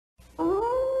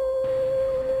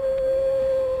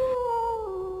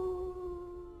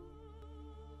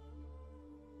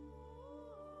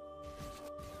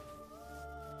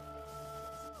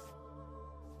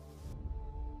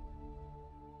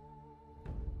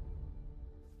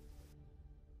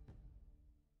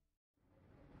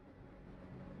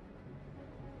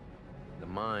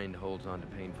mind holds on to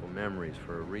painful memories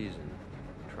for a reason,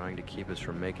 trying to keep us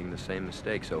from making the same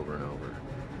mistakes over and over.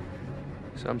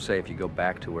 Some say if you go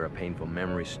back to where a painful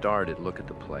memory started, look at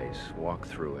the place, walk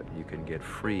through it, you can get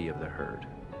free of the hurt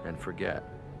and forget.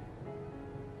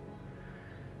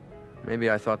 Maybe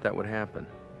I thought that would happen.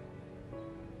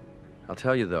 I'll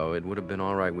tell you, though, it would have been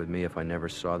all right with me if I never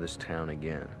saw this town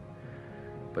again.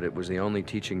 But it was the only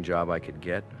teaching job I could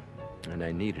get, and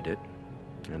I needed it,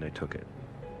 and I took it.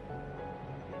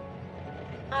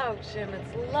 Oh, Jim,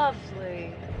 it's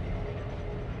lovely.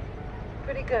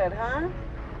 Pretty good, huh?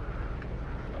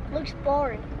 Looks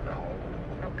boring.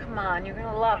 Oh, come on, you're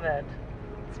gonna love it.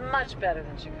 It's much better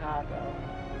than Chicago.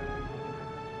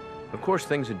 Of course,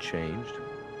 things had changed,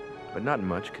 but not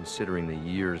much considering the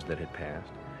years that had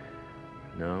passed.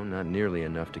 No, not nearly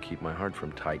enough to keep my heart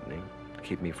from tightening, to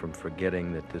keep me from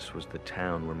forgetting that this was the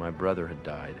town where my brother had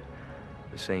died,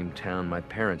 the same town my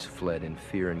parents fled in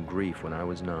fear and grief when I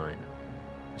was 9.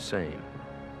 The same.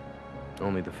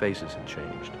 Only the faces had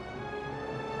changed.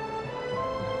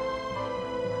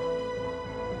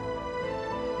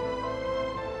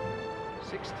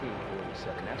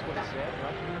 $16.47, that's what it said,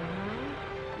 right?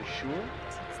 Mm-hmm. You sure?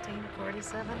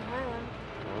 1647 Highland.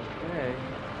 Okay.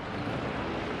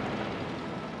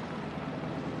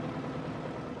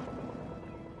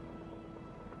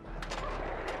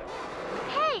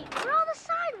 Hey, where are all the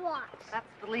sidewalks?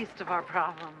 That's the least of our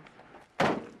problems.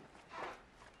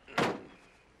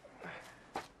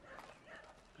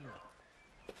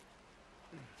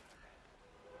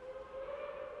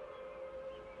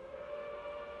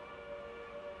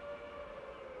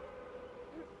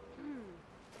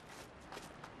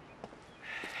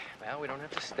 Well, we don't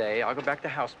have to stay. I'll go back to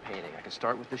house painting. I can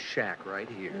start with this shack right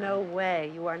here. No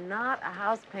way. You are not a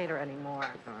house painter anymore.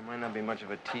 No, I might not be much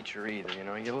of a teacher either, you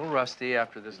know. You get a little rusty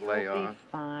after this layoff. You'll be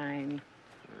fine.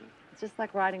 It's just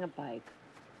like riding a bike.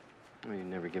 Well, you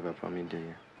never give up on me, do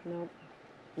you? Nope,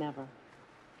 never.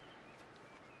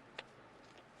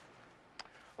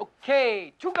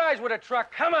 Okay, 2 guys with a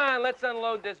truck. Come on, let's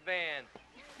unload this van.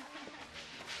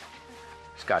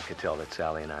 Scott could tell that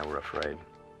Sally and I were afraid.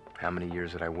 How many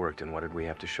years had I worked, and what did we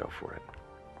have to show for it?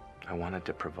 I wanted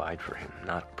to provide for him,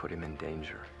 not put him in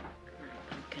danger.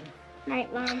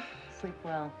 Night, Mom. Sleep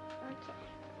well.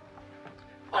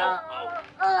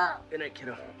 Good night,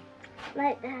 kiddo.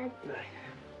 Night, Dad. Good night.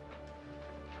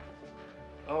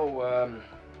 Oh, what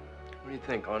do you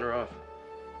think, on or off?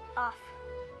 Off.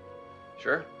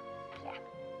 Sure? Yeah.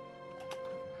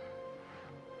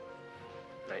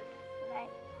 Night. Night.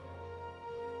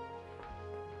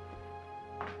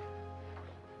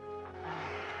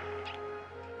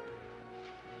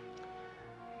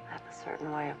 I have a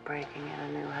certain way of breaking in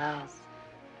a new house.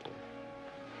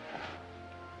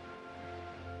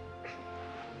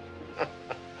 I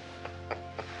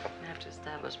have to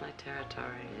establish my territory.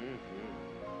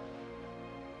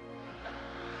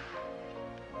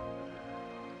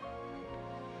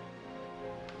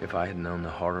 If I had known the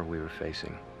horror we were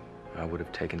facing, I would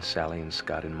have taken Sally and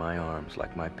Scott in my arms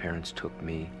like my parents took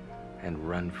me and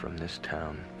run from this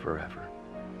town forever.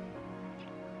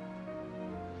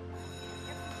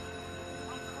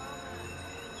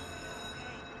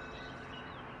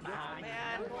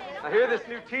 I hear this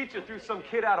new teacher threw some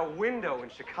kid out a window in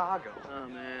Chicago. Oh,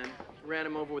 man. Ran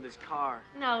him over with his car.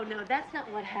 No, that's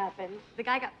not what happened. The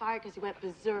guy got fired because he went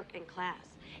berserk in class.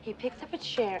 He picked up a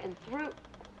chair and threw...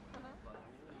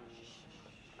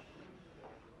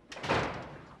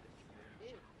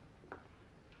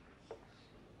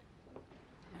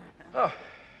 Oh,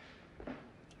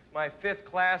 my 5th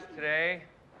class today.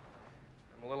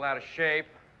 I'm a little out of shape.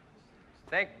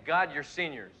 Thank God you're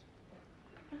seniors.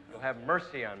 You'll have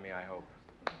mercy on me, I hope.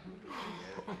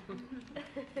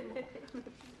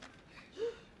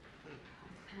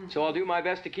 So I'll do my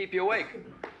best to keep you awake.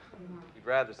 You'd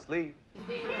rather sleep.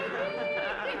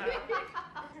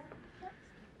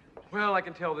 Well, I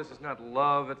can tell this is not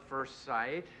love at first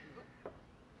sight.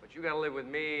 But you gotta live with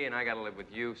me, and I gotta live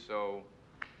with you, so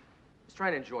let's try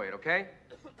and enjoy it, okay?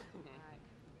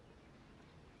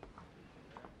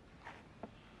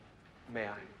 May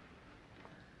I?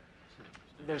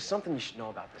 There's something you should know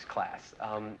about this class.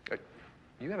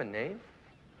 You have a name?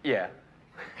 Yeah.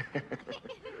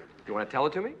 You want to tell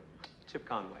it to me? Chip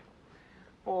Conway.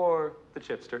 Or the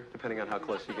Chipster, depending on how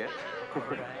close you get.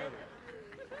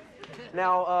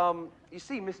 Now, you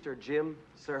see, Mr. Jim,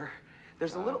 sir,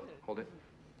 there's a little... Hold it.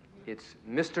 It's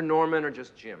Mr. Norman or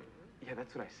just Jim? Yeah,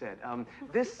 that's what I said.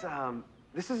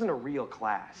 This isn't a real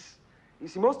class. You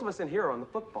see, most of us in here are on the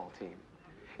football team.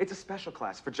 It's a special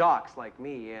class for jocks like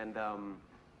me and,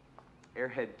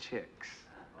 airhead chicks.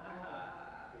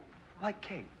 Like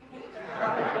Kate.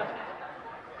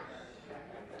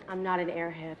 I'm not an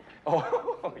airhead.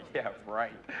 Oh, yeah,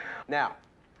 right. Now,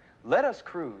 let us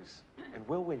cruise, and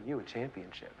we'll win you a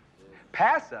championship.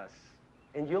 Pass us,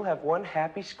 and you'll have one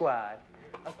happy squad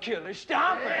of killer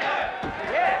stompers.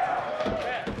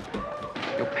 Yeah.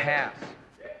 You'll pass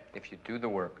if you do the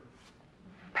work.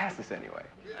 Pass us anyway.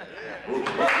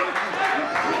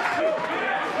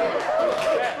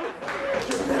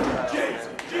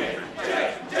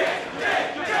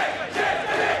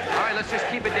 All right, let's just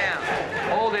keep it down.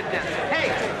 Hold it down. Hey!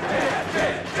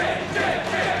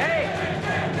 Hey!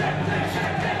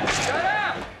 Shut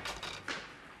up!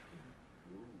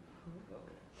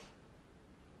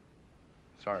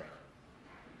 Sorry.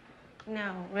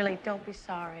 No, really, don't be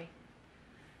sorry.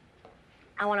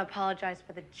 I want to apologize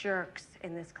for the jerks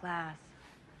in this class.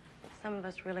 Some of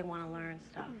us really want to learn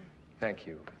stuff. Thank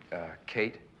you.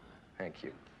 Kate, thank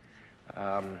you.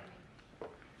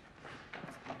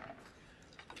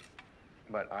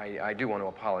 But I do want to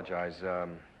apologize.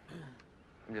 I'm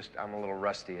a little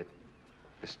rusty at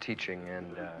this teaching,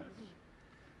 and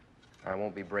I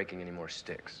won't be breaking any more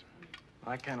sticks.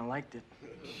 I kind of liked it.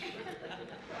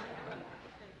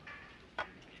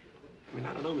 I mean,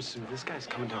 I don't know, Mr. Smith. This guy's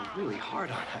coming down really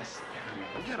hard on us.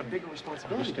 We've got a bigger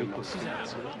responsibility than most.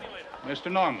 Mr.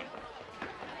 Norman.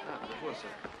 Hello, sir.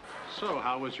 So,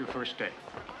 how was your first day?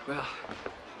 Well,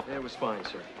 it was fine,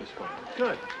 sir. It was fine.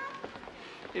 Good.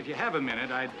 If you have a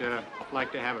minute, I'd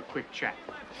like to have a quick chat.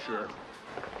 Sure.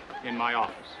 In my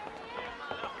office.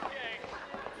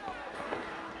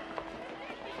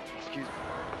 Excuse me.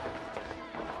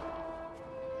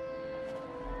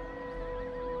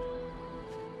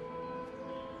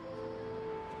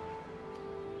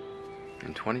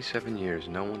 In 27 years,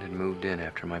 no one had moved in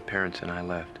after my parents and I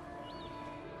left.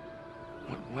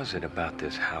 What was it about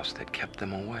this house that kept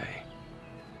them away?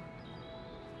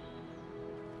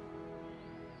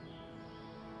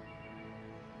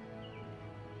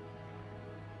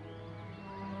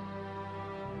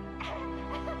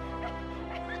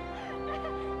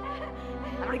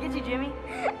 I'm gonna get you, Jimmy.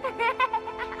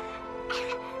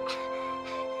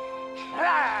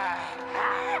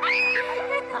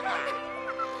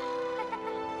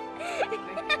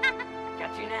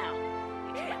 Got you now.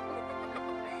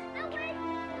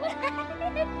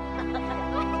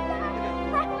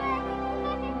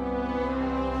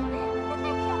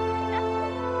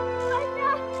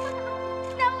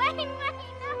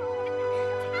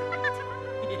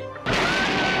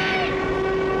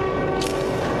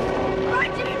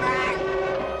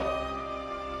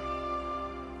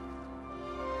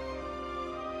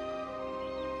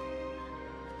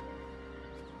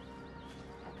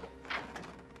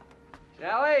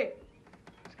 Sally?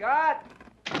 Scott?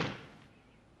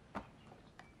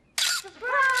 Surprise!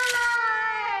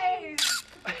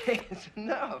 It's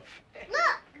enough.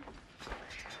 Look!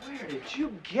 Where did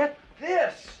you get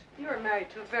this? You were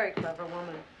married to a very clever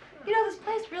woman. You know, this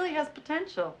place really has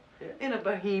potential. In a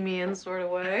bohemian sort of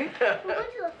way. We went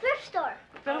to the thrift store.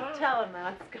 Don't tell him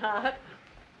that, Scott.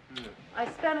 I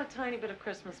spent a tiny bit of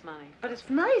Christmas money, but it's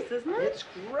nice, isn't it? It's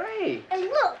great. And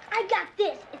look, I got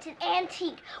this. It's an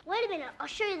antique. Wait a minute, I'll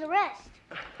show you the rest.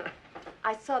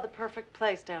 I saw the perfect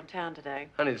place downtown today.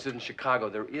 Honey, this isn't Chicago.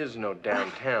 There is no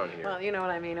downtown here. Well, you know what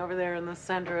I mean, over there in the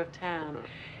center of town.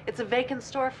 It's a vacant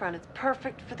storefront. It's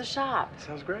perfect for the shop.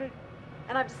 Sounds great.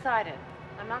 And I've decided,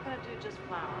 I'm not going to do just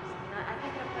flowers. I mean, I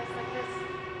think in a place like this,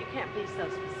 you can't be so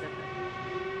specific.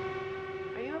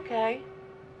 Are you okay?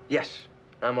 Yes,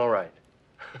 I'm all right.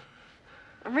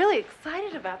 I'm really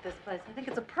excited about this place. I think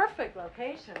it's a perfect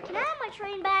location. Can I have my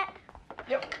train back?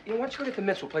 Yep. You know, why don't you go get the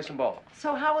mitts? We'll play some ball.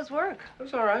 So how was work? It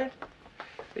was all right.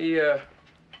 The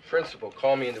principal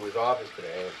called me into his office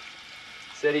today and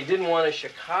said he didn't want a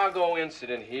Chicago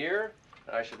incident here,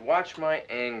 and I should watch my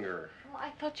anger. Well,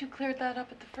 I thought you cleared that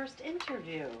up at the first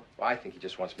interview. Well, I think he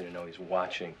just wants me to know he's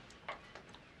watching.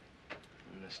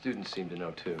 And the students seem to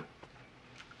know, too.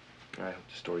 I hope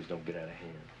the stories don't get out of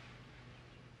hand.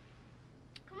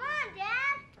 Come on,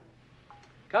 Dad.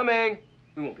 Coming.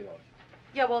 We won't be long.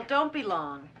 Yeah, well, don't be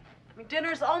long. I mean,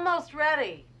 dinner's almost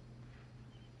ready.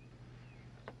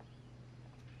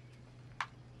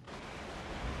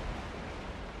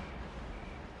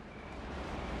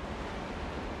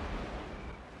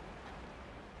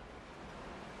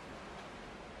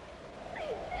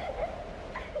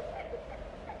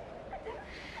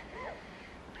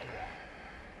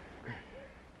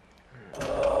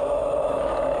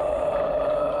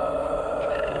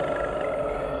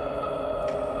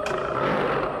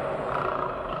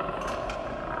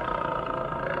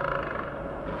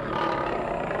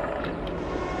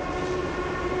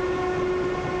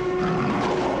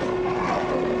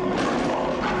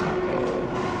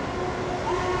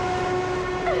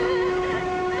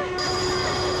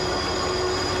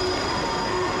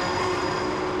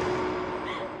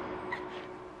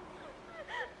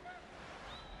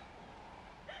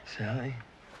 Sally?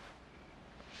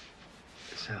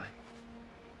 Sally.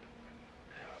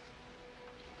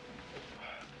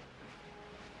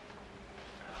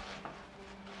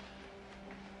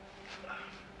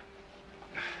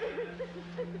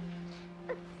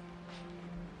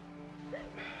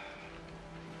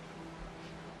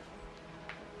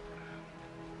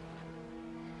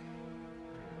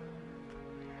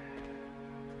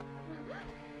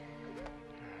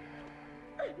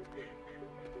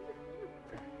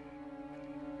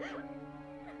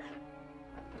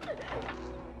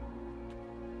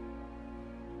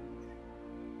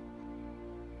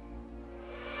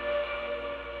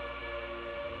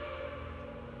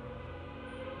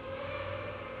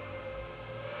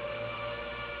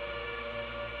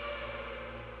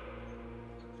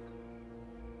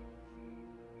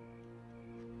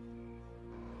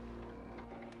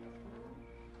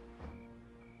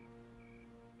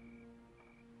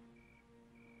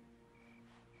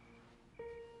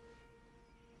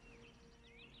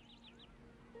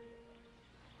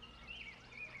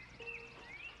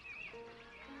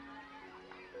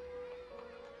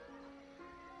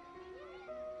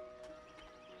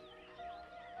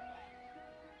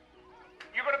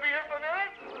 You gonna be here for a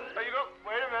minute? Are you go?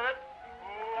 Wait a minute.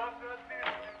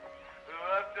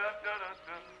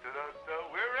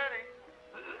 We're ready.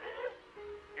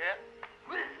 Yeah?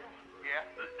 Yeah?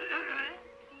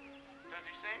 Does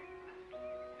he sing?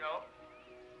 No.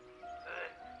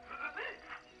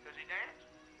 Does he dance?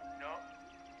 No.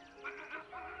 Does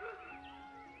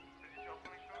he tell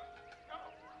funny stories? No.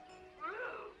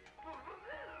 Oh,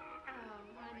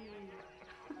 honey.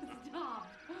 Stop.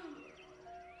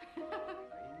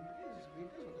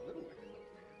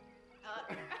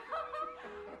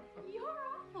 You're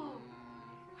awful.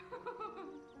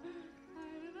 I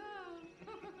don't know.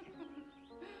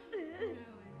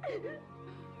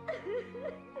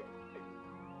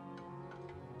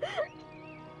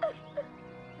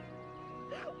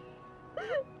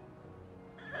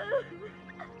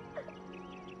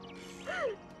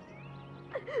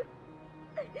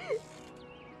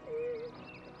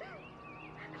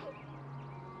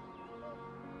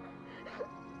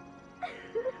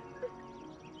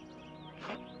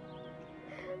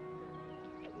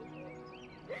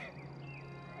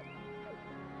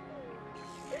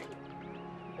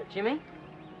 Jimmy?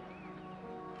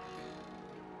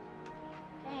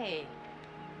 Hey.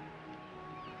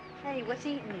 Hey, what's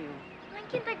eating you? Why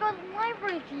can't I go to the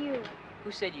library with you?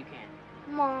 Who said you can't?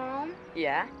 Mom.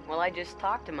 Yeah? Well, I just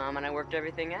talked to Mom and I worked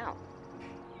everything out.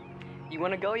 You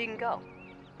want to go, you can go.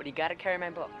 But you got to carry my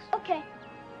books. Okay.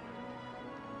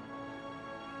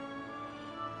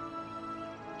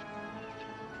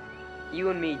 You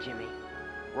and me, Jimmy.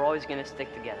 We're always going to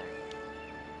stick together.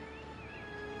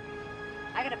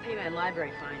 I got to pay my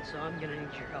library fine, so I'm going to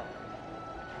need your help.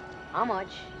 How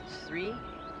much is 3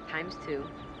 times 2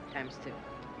 times 2?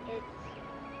 It's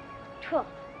 12.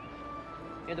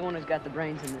 You're the one who's got the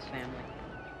brains in this family.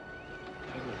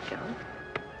 There you go.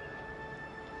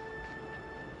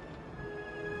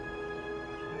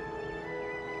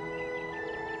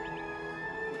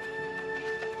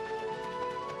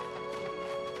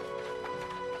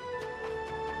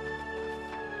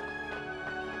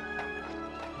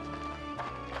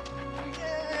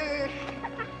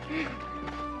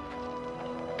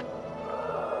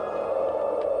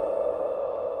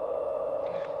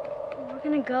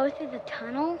 We're gonna go through the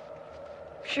tunnel?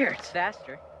 Sure, it's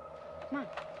faster. Come on.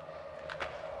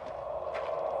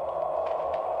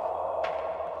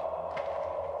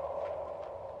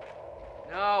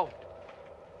 No.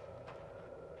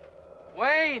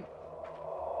 Wayne!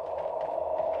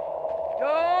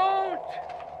 Don't!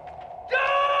 Don't!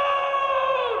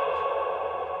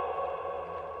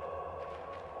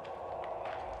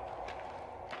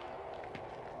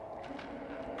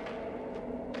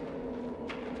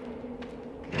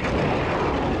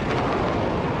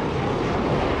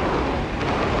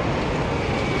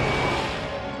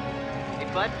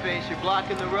 Buttface, you're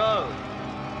blocking the road.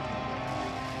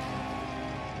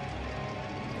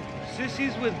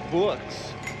 Sissies with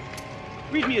books.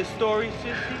 Read me a story,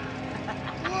 sissy.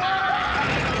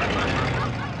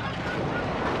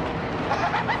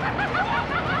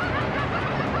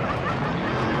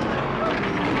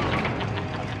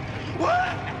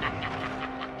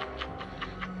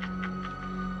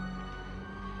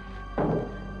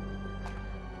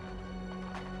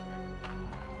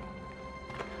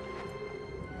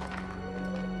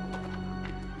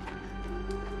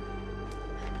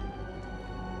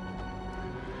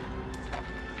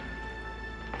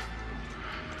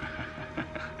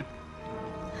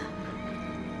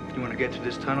 You want to get to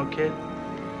this tunnel, kid?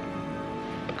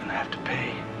 You're gonna have to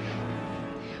pay.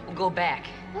 We'll go back.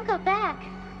 We'll go back.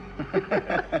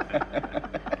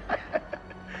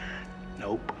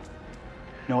 Nope.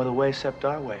 No other way except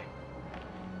our way.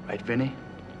 Right, Vinny?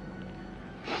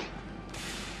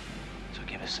 So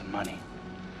give us some money.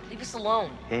 Leave us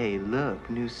alone. Hey, look,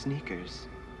 new sneakers.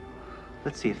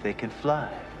 Let's see if they can fly.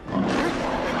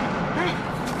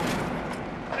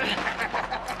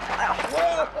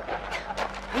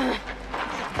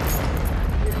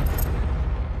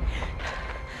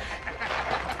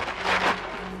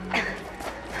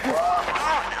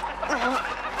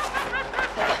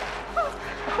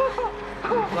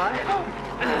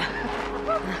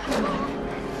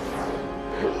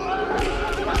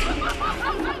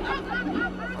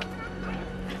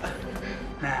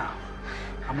 Now,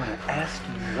 I'm gonna ask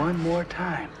you one more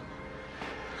time.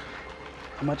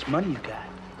 How much money you got?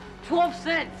 12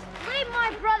 cents. Leave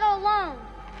my brother alone.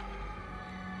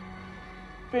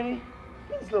 Vinny,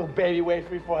 get this little baby away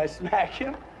from me before I smack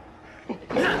him.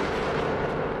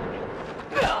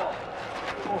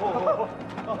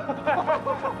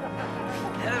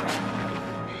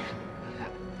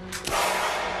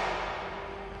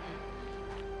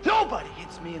 Nobody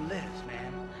hits me and lives,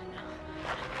 man.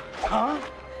 Huh?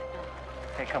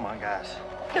 Hey, come on, guys.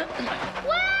 Wait!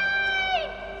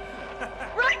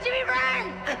 Run, Jimmy,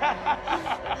 run!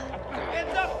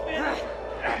 Hands up, Vinny!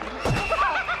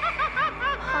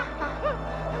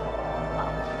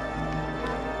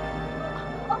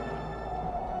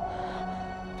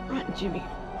 Run, Jimmy,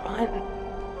 run.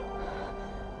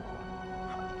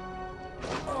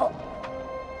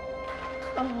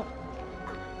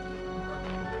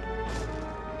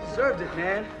 Deserved it,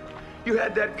 man. You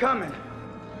had that coming.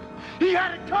 He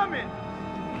had it coming!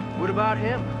 What about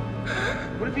him?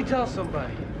 What if he tells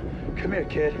somebody? Come here,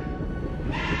 kid.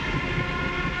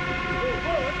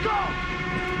 Whoa, let's go!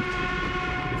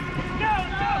 No!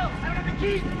 I don't have the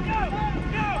keys! No!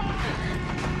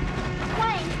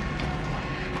 Wayne!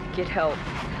 Get help.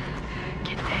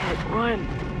 Get Dad, run.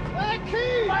 Find the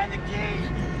key! Find the key!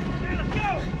 Let's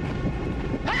go!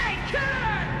 Hey,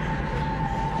 killer!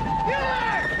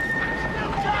 Killer!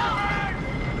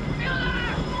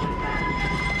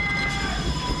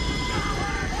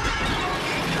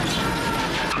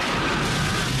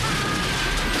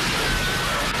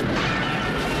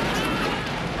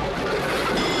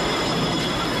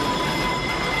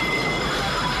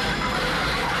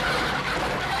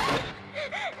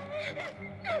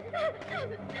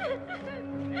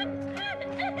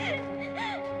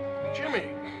 Jimmy,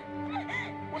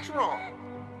 what's wrong?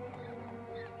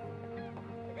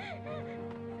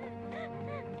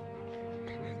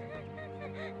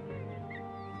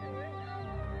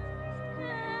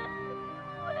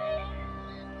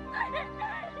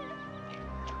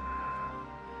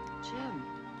 Jim.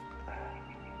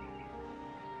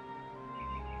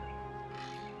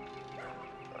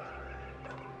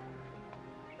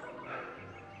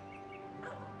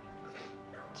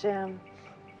 Jim.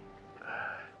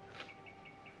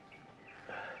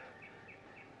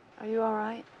 Are you all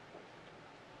right?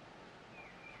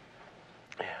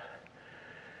 Yeah.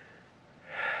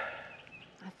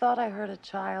 I thought I heard a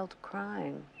child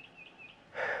crying.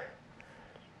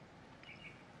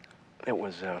 It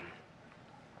was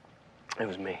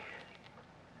me.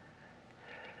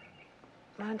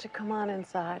 Why don't you come on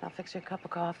inside? I'll fix you a cup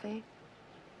of coffee.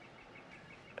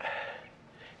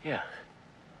 Yeah.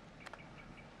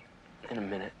 In a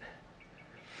minute.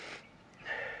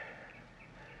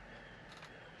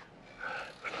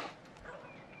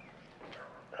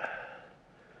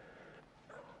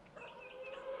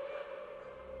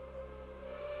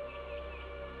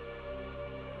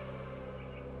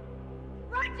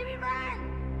 Run, Jimmy, run!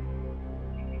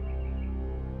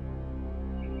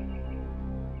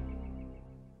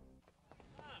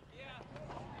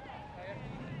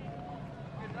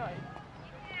 Good night.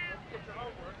 Let's get your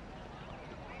homework.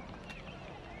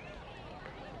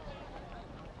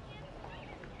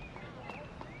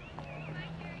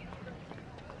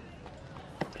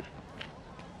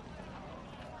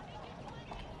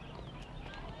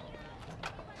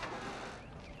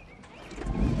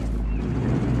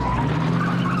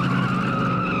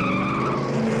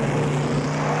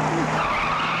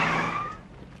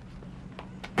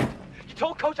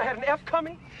 Told Coach I had an F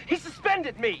coming? He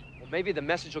suspended me. Well, maybe the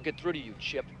message will get through to you,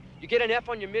 Chip. You get an F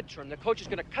on your midterm, the coach is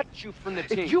going to cut you from the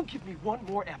team. If you give me one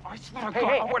more F, I swear to Hey,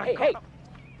 God, hey, I would hey, have hey.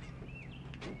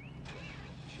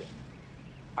 Chip,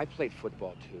 I played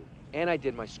football, too, and I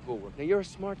did my schoolwork. Now, you're a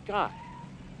smart guy.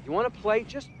 You want to play?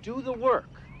 Just do the work.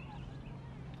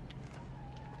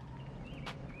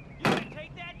 You gonna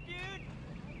take that, dude?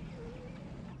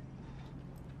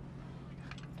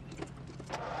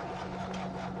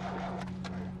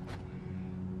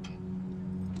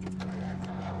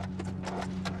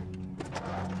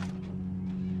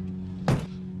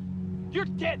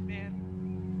 You're dead, man.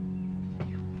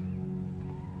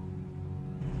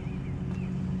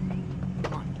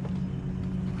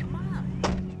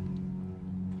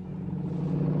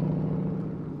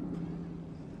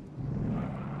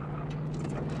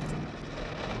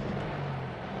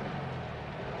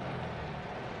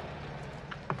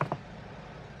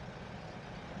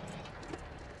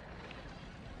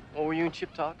 What were you and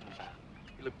Chip talking about?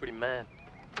 You look pretty mad.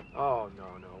 Oh, no.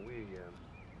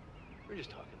 We're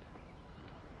just talking.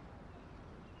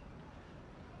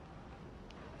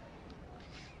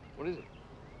 What is it?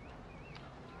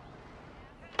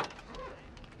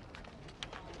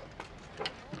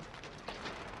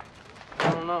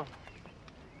 I don't know.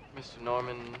 Mr.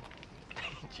 Norman,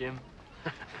 Jim.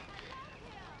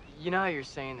 You know how you're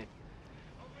saying that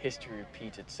history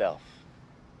repeats itself?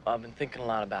 Well, I've been thinking a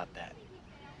lot about that.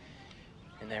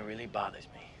 And that really bothers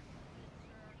me.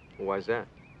 Well, why's that?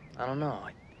 I don't know.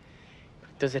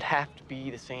 Does it have to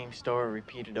be the same story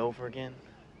repeated over again?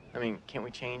 I mean, can't we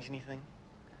change anything?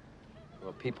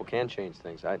 Well, people can change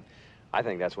things. I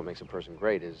think that's what makes a person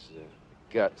great is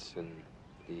guts and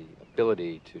the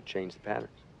ability to change the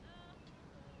patterns.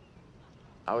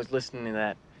 I was listening to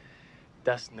that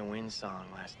Dust in the Wind song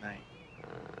last night.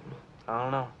 I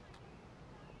don't know.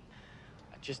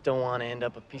 I just don't want to end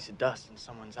up a piece of dust in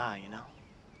someone's eye, you know?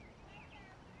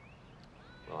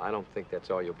 Well, I don't think that's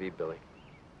all you'll be, Billy.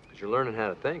 Because you're learning how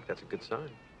to think. That's a good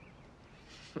sign.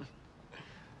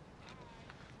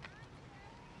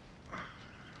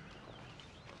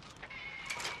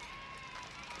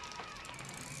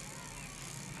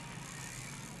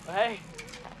 Hey,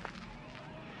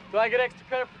 do I get extra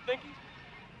credit for thinking?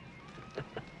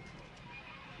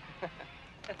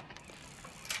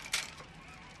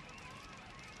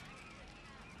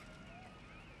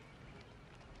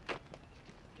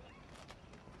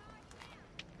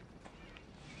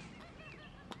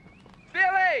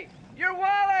 Billy! Your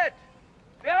wallet!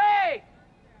 Billy!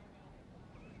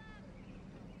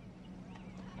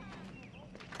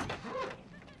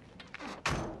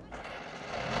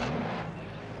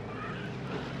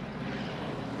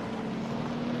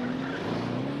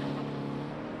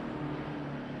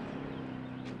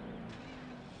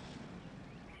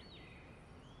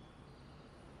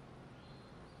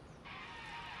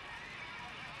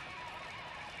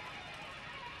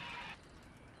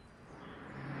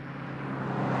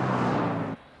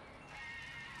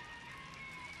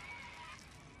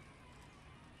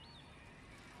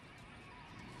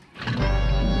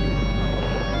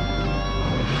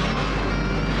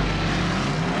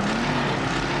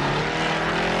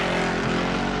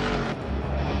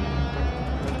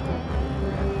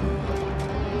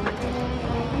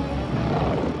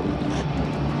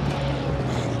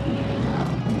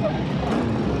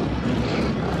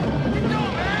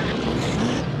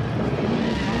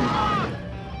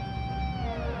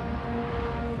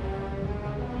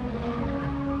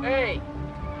 Hey!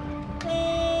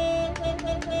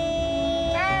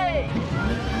 Hey!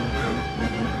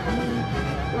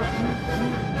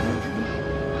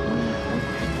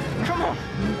 Come on!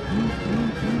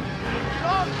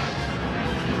 Come!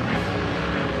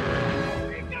 What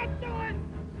are you guys doing?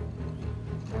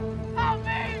 Help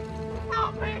me!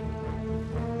 Help me!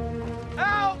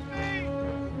 Help me!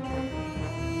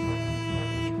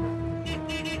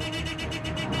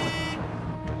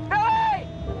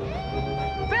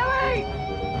 Billy!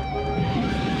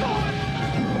 Billy!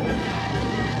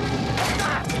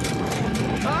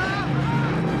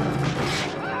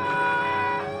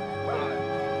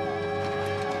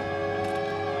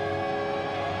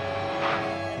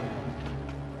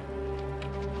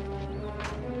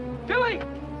 Billy!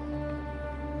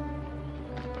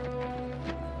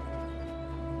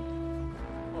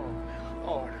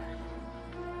 Order.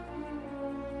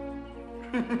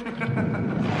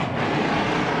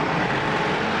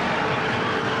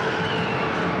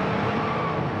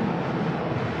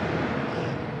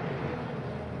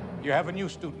 You have a new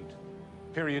student,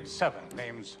 period 7,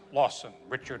 name's Lawson,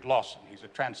 Richard Lawson. He's a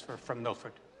transfer from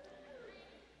Milford.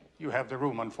 You have the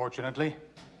room, unfortunately.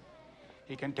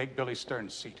 He can take Billy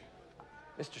Stern's seat.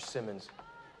 Mr. Simmons,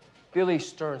 Billy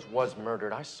Stearns was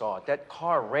murdered. I saw it. That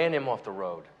car ran him off the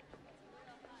road.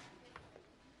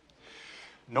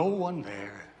 No one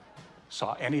there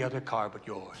saw any other car but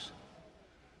yours.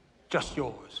 Just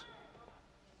yours.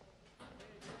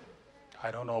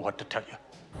 I don't know what to tell you.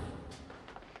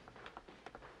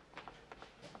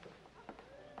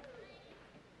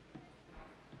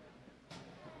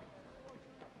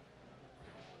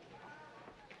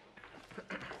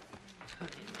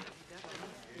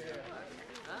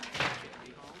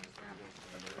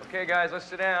 Okay, guys, let's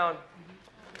sit down.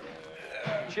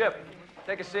 Chip,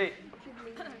 take a seat.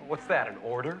 What's that, an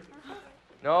order?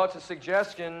 No, it's a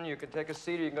suggestion. You can take a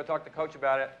seat or you can go talk to Coach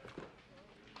about it.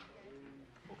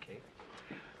 Okay.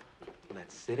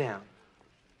 Let's sit down.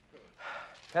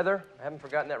 Heather, I haven't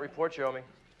forgotten that report you owe me.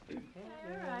 All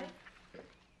right.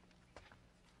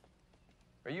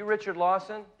 Are you Richard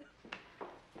Lawson?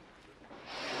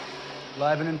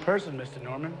 Live and in person, Mr.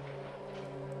 Norman.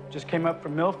 Just came up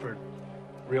from Milford.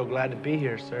 Real glad to be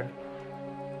here, sir.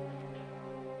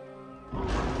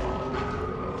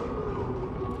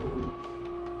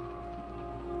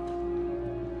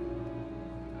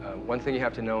 One thing you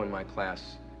have to know in my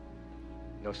class,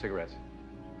 no cigarettes.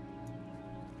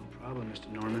 No problem, Mr.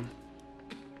 Norman.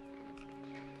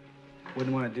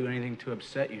 Wouldn't want to do anything to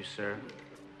upset you, sir.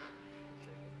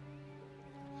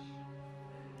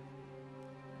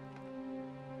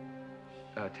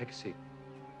 Take a seat.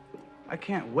 I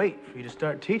can't wait for you to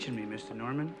start teaching me, Mr.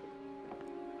 Norman.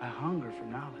 I hunger for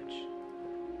knowledge.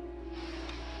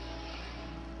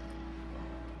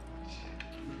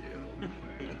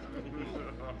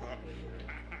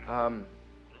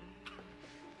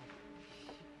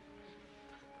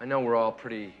 I know we're all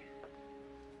pretty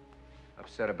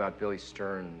upset about Billy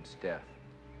Stern's death.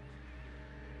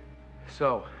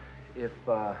 So, if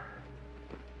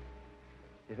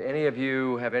any of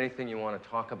you have anything you want to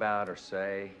talk about or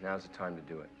say, now's the time to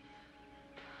do it.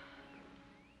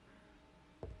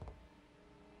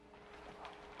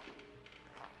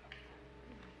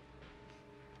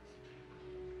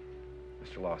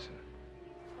 Mr. Lawson.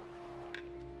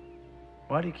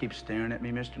 Why do you keep staring at me,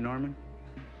 Mr. Norman?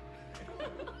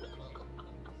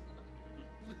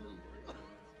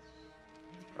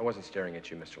 I wasn't staring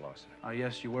at you, Mr. Lawson. Oh,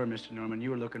 yes, you were, Mr. Norman.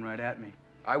 You were looking right at me.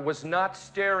 I was not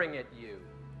staring at you.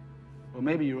 Well,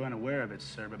 maybe you were unaware of it,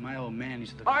 sir, but my old man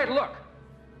used to... All right, look.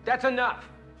 That's enough.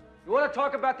 You want to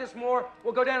talk about this more?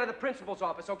 We'll go down to the principal's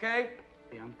office, okay?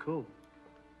 Yeah, I'm cool.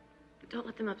 Don't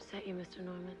let them upset you, Mr.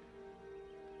 Norman.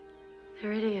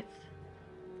 They're idiots.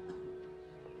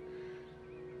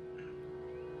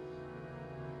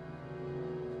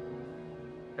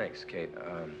 Thanks, Kate.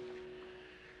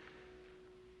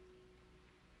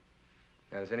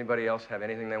 Now, does anybody else have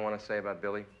anything they want to say about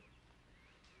Billy?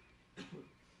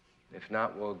 If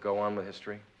not, we'll go on with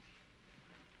history.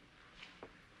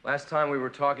 Last time we were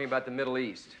talking about the Middle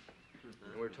East.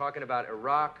 And we were talking about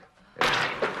Iraq and...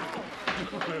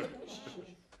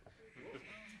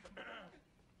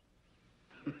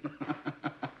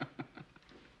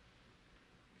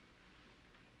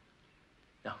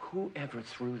 Now, whoever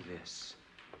threw this?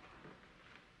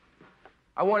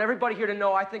 I want everybody here to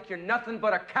know I think you're nothing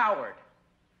but a coward.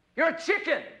 You're a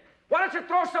chicken. Why don't you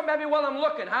throw something at me while I'm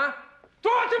looking, huh?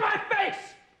 Throw it to my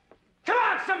face! Come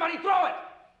on, somebody, throw it!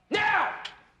 Now!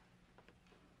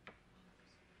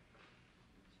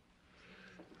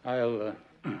 I'll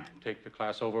take the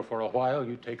class over for a while.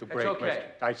 You take a break. okay.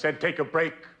 I said take a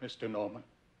break, Mr. Norman.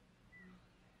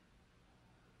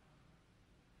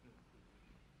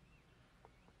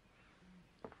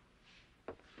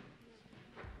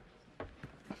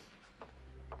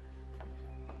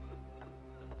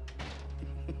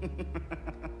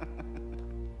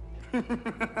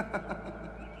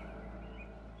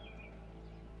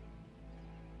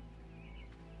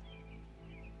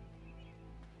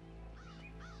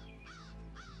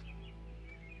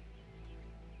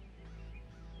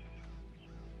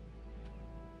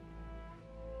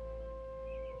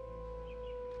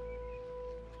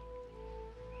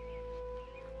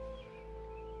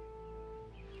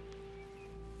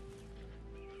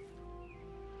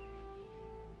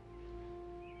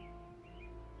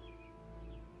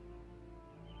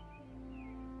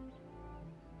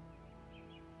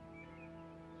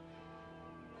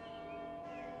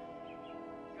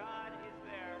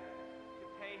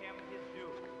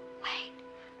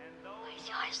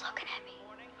 He's looking at me.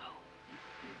 Oh,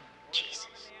 Jesus.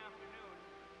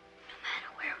 No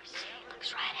matter where we sit, he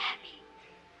looks right at me.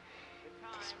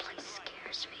 This place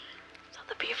scares me.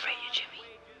 Don't be afraid of Jimmy.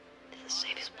 It's the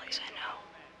safest place I know.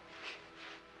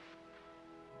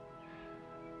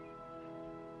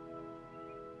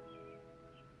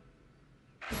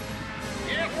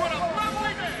 Yes, what a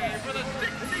lovely day for the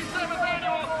 67th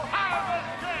annual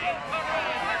Harvest Day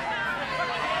Parade!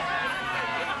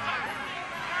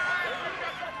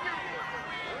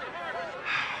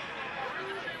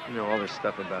 You know, all this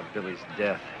stuff about Billy's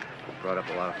death brought up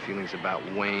a lot of feelings about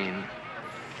Wayne.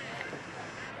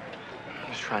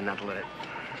 Just trying not to let it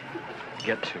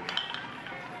get to me.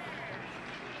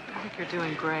 I think you're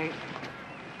doing great.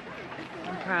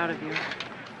 I'm proud of you.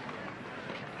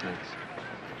 Thanks.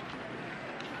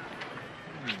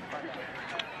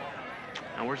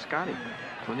 Now, where's Scotty?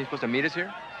 Wasn't he supposed to meet us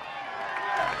here?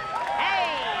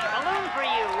 Hey!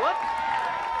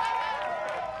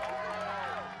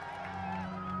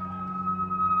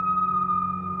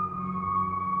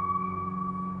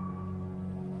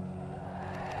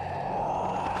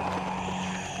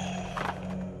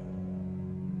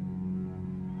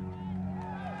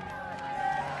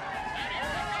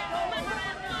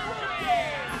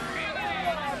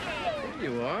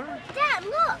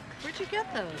 you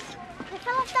get those? They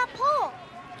fell off that pole.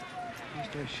 I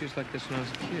used to have shoes like this when I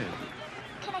was a kid.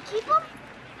 Can I keep them?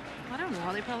 I don't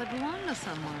know. They probably belong to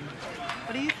someone.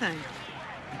 What do you think?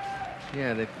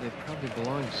 Yeah, they probably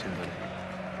belong to somebody.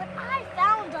 But I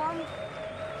found them.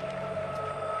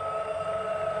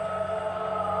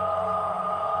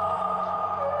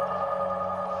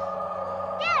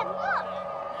 Dad, look!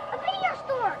 A video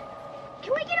store!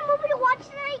 Can we get a movie to watch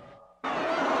tonight?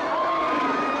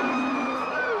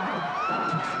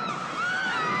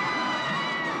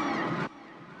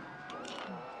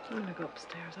 I'm gonna go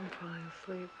upstairs. I'm falling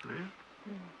asleep. Yeah?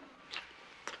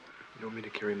 You want me to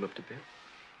carry him up to bed?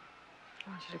 I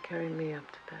want you to carry me up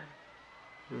to bed.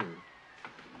 Hmm.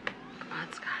 Come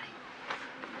on, Scotty.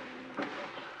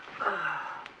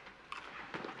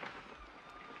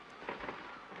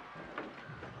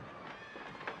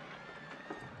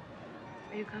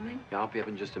 Are you coming? Yeah, I'll be up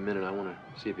in just a minute. I want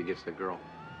to see if he gets the girl.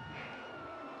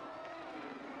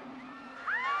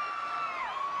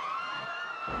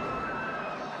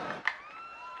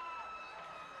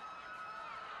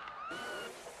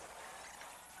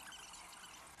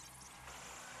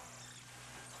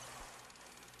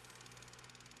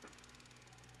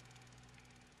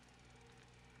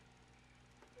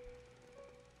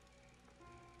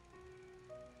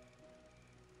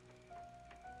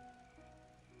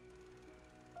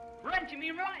 Run,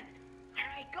 Jimmy, run! All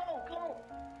right, go, go.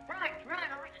 Run,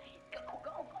 all right. Go,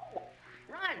 go, go.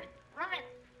 Run, run.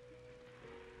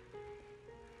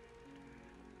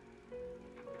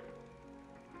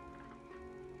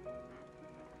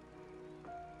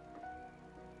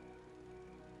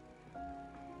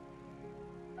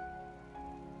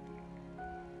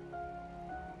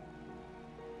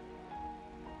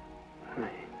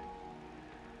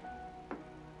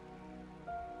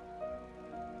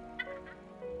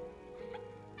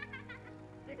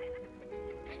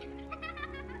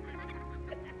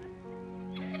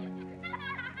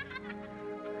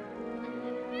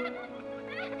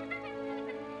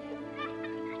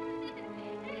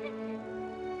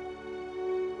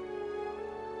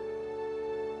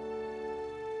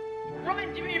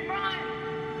 Run, Jimmy, run!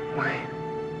 Wait.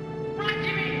 Run,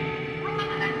 Jimmy,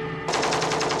 run!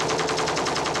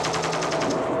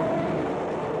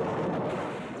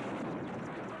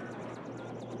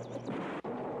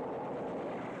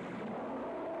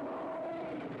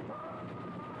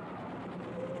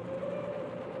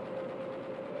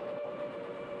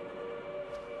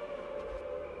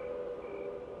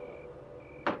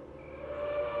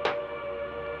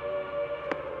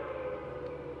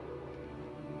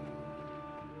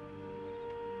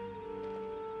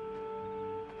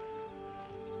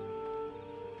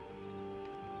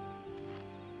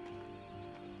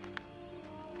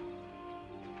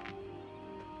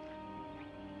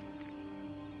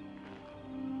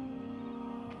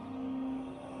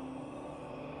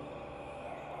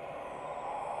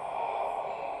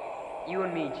 You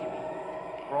and me, Jimmy.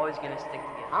 We're always gonna stick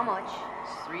together. How much?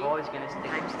 3. We're always gonna stick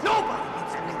together. Nobody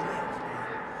gets Stick me. together.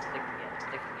 Stick together.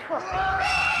 Stick together. Trust me.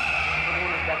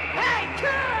 Everyone's got the Hey,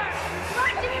 kid!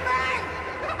 Run, Jimmy, run!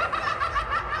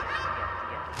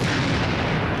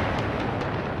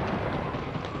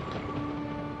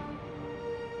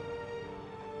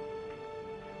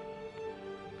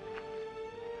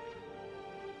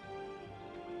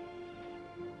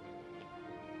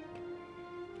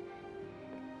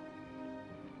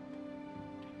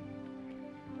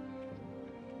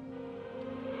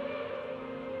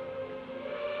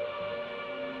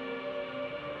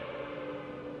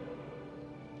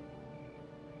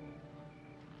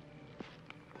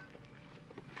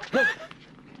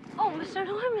 Oh, Mr.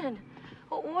 Norman.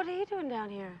 What are you doing down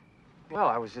here? Well,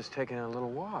 I was just taking a little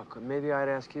walk. Maybe I'd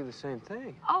ask you the same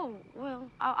thing. Oh, well,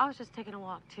 I was just taking a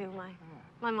walk, too.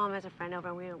 My mom has a friend over,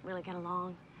 and we don't really get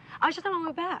along. I was just on my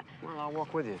way back. Well, I'll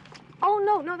walk with you. Oh,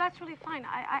 no, that's really fine.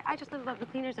 I just live above the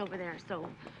cleaners over there, so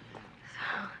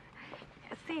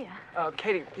see ya.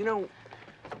 Katie, you know,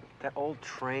 that old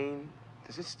train,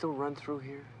 does it still run through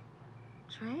here?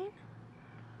 Train?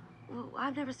 Well,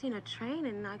 I've never seen a train,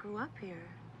 and I grew up here.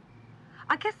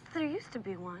 I guess there used to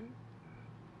be one.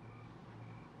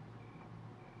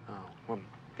 Oh, well,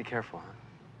 be careful,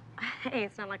 huh? Hey,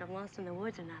 it's not like I'm lost in the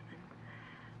woods or nothing.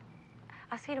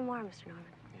 I'll see you tomorrow, Mr. Norman.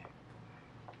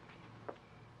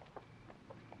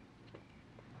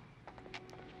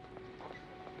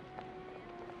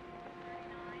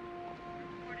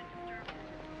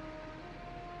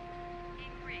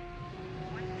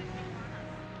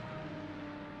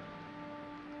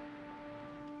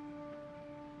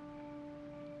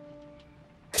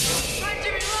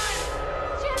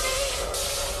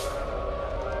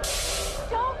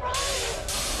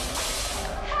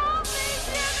 Help me!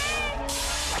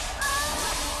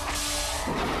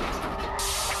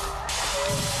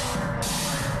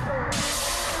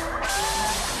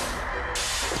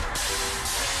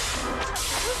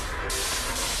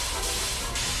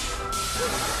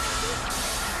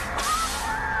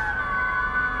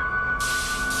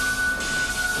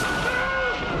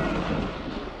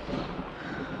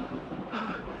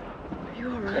 You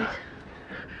all right?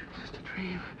 It's just a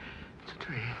dream. It's a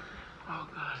dream. Oh,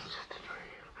 God, it's just a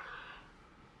dream.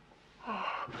 Oh.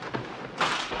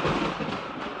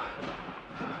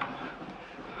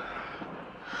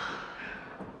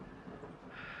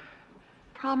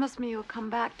 Promise me you'll come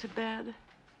back to bed.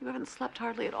 You haven't slept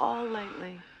hardly at all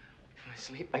lately. I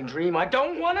sleep, I dream. I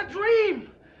don't want to dream.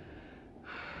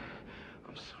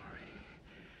 I'm sorry.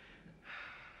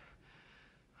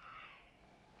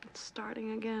 It's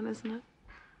starting again, isn't it?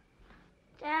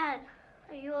 Dad,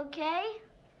 are you okay?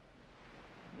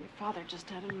 Your father just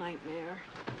had a nightmare.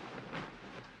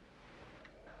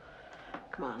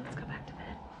 Come on, let's go back to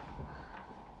bed.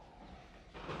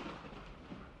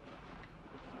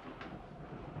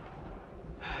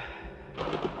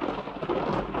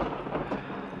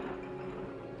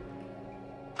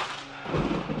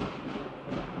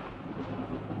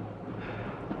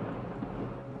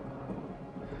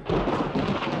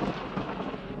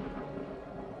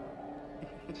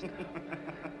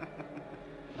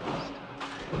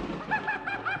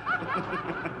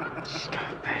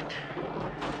 Stop it.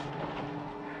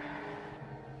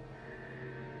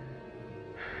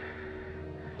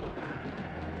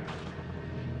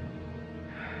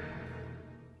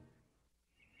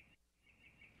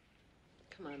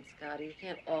 Come on, Scotty. You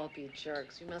can't all be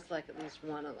jerks. You must like at least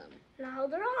one of them. No,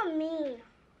 they're all mean.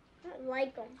 I don't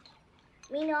like them.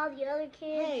 Mean to all the other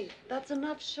kids. Hey, that's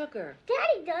enough sugar.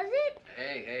 Daddy does it.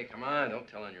 Hey, come on. Don't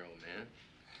tell on your old man.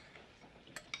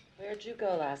 Where'd you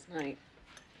go last night?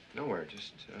 Nowhere,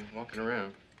 just walking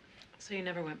around. So you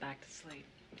never went back to sleep?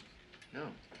 No.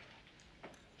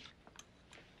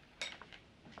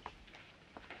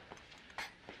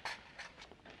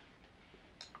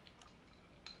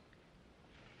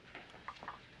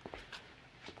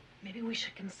 Maybe we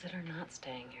should consider not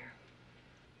staying here.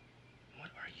 What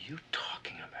are you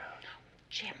talking about?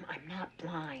 Jim, I'm not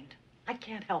blind. I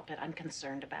can't help it. I'm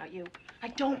concerned about you. I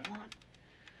don't want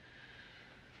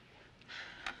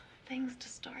things to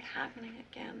start happening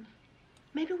again.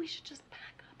 Maybe we should just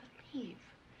pack up and leave.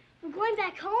 We're going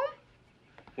back home?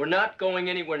 We're not going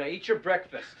anywhere. Now eat your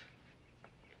breakfast.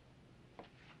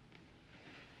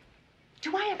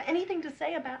 Do I have anything to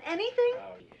say about anything?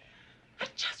 Oh, yeah. I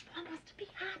just want us to be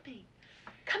happy.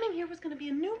 Coming here was going to be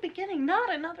a new beginning, not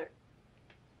another.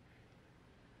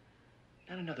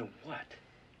 Not another what?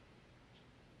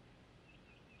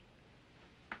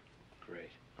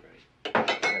 Great. I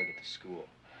gotta get to school.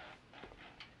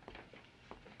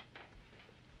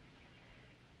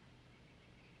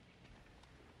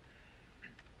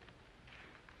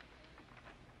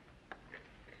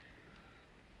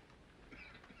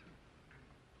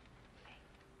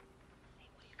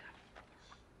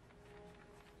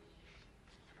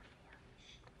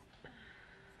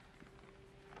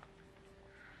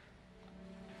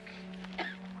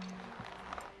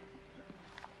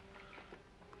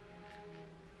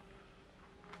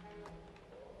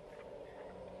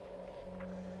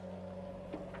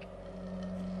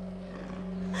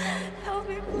 Help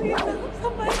me, please. Help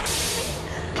somebody.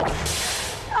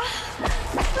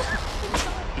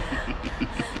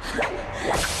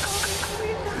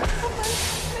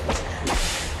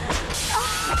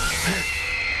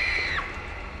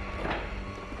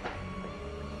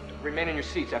 Remain in your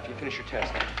seats after you finish your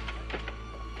test.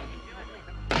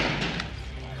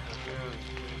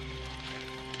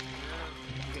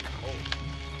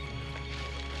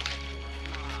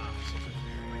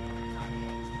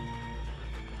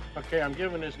 Okay, I'm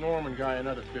giving this Norman guy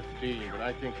another 15, but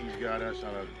I think he's got us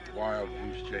on a wild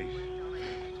goose chase.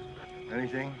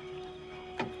 Anything?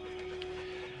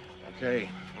 Okay,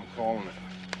 I'm calling it.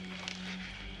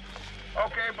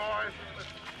 Okay, boys, let's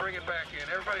bring it back in.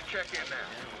 Everybody check in now.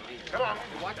 Come on.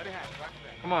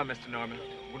 Come on, Mr. Norman.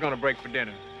 We're gonna break for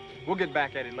dinner. We'll get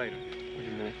back at it later. Wait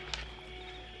a minute.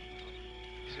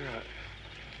 Is there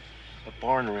a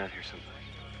barn around here someplace?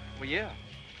 Well, yeah.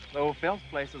 The old Phelps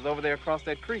place is over there across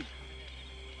that creek.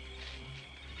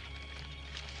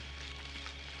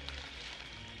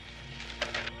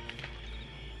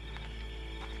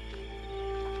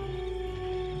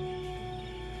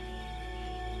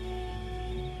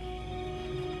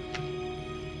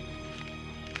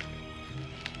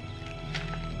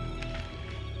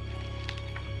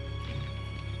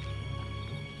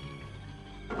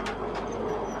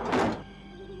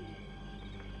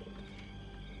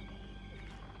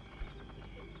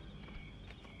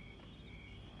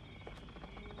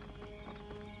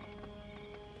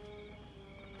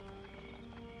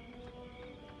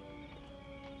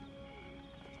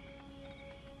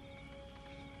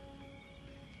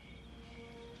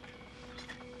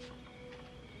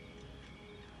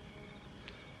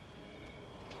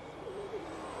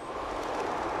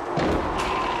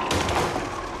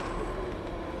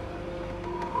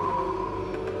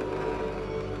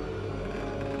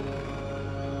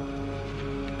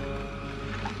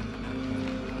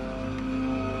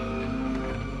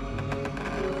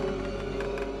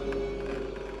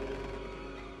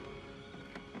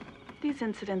 These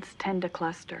incidents tend to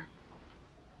cluster.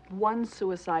 One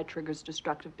suicide triggers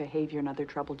destructive behavior in other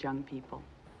troubled young people.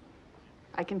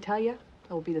 I can tell you,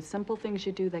 it will be the simple things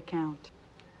you do that count.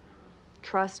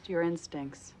 Trust your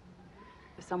instincts.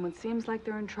 If someone seems like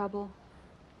they're in trouble,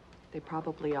 they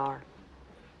probably are.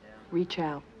 Reach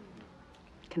out.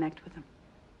 Connect with them.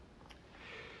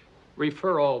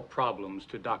 Refer all problems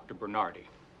to Dr. Bernardi.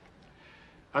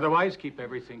 Otherwise, keep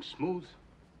everything smooth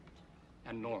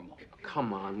and normal.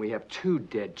 Come on, we have 2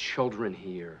 dead children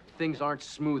here. Things aren't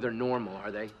smooth or normal,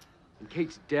 are they? And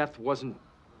Kate's death wasn't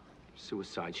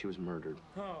suicide, she was murdered.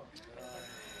 Oh. I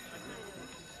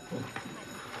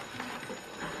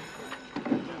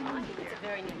think it's a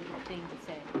very naive thing to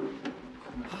say. Well,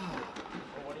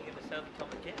 what are you going to say to Tom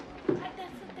again?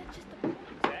 That's just the point.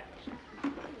 Exactly.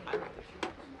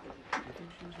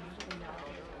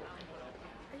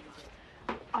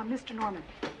 Mr. Norman.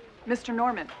 Mr.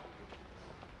 Norman.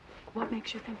 What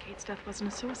makes you think Kate's death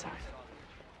wasn't a suicide?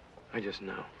 I just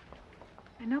know.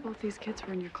 I know both these kids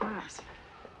were in your class.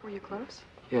 Were you close?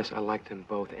 Yes, I liked them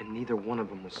both, and neither one of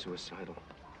them was suicidal.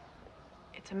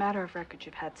 It's a matter of record.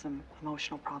 You've had some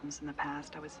emotional problems in the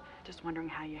past. I was just wondering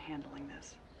how you're handling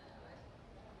this.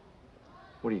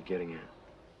 What are you getting at?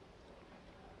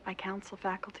 I counsel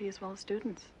faculty as well as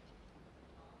students.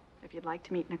 If you'd like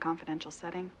to meet in a confidential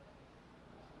setting.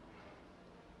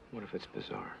 What if it's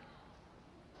bizarre?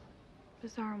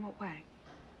 Bizarre in what way?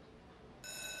 I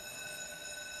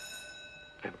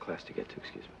have a class to get to,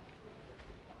 excuse me.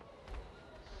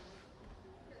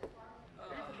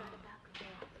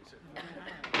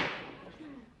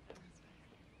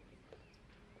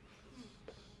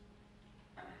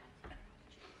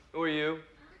 Who are you?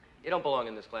 You don't belong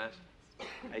in this class.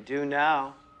 I do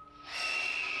now.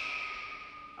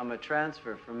 I'm a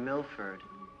transfer from Milford.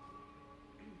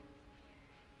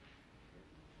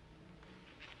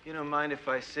 You don't mind if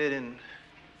I sit in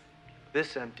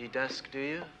this empty desk, do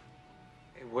you?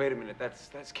 Hey, wait a minute.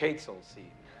 That's Kate's old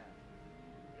seat.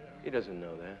 He doesn't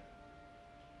know that.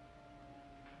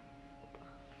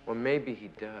 Well, maybe he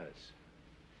does.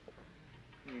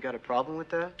 You got a problem with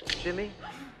that, Jimmy?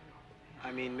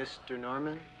 I mean, Mr.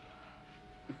 Norman?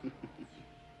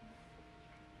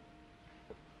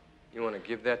 You want to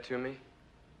give that to me?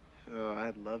 Oh,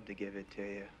 I'd love to give it to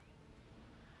you.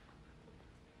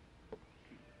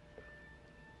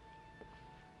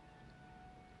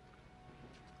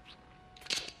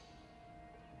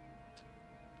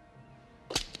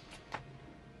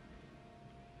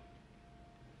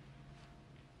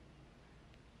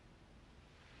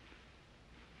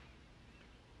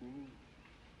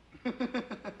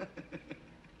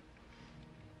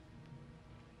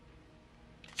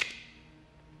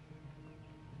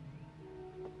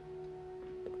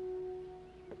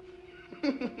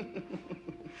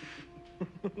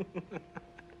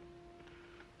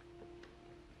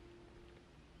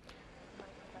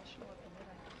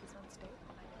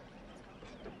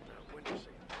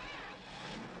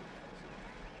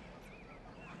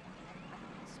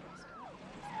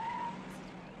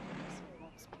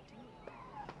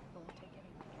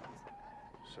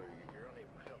 So your girl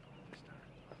ain't help him this time.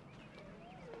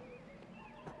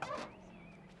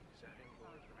 Is that him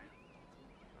going around?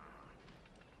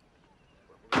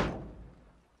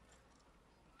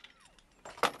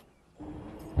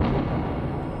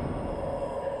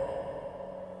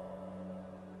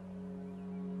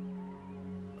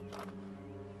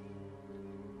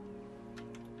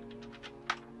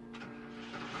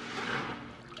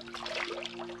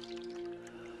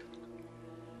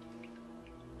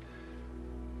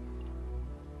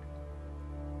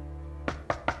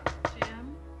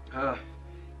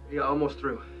 Yeah, almost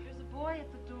through. There's a boy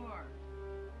at the door.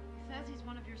 He says he's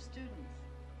one of your students.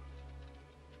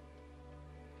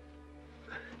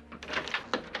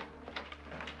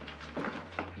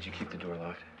 Did you keep the door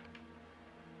locked?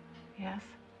 Yes.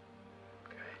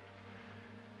 Okay.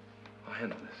 I'll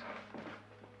handle this.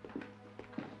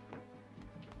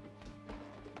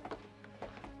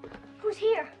 Who's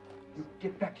here? You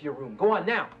get back to your room. Go on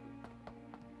now.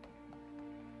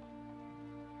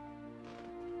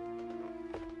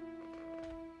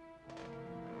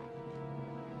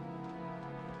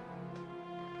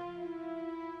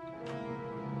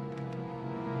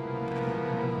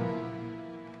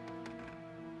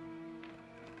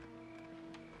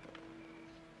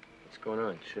 What's going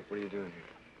on, Chip? What are you doing here?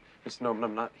 Mr. Norman,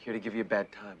 I'm not here to give you a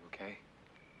bad time, okay?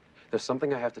 There's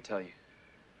something I have to tell you.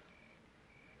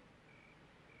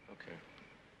 Okay.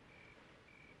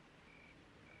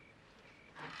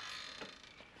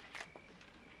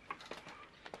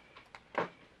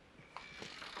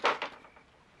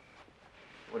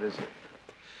 What is it?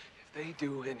 If they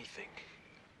do anything,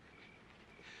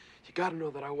 You gotta know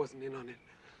that I wasn't in on it.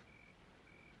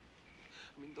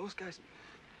 I mean, those guys,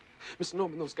 Mr.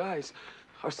 Norman, those guys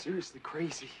are seriously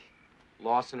crazy.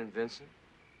 Lawson and Vincent?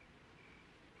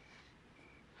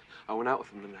 I went out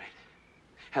with them tonight.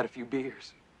 Had a few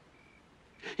beers.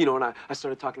 You know, and I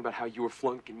started talking about how you were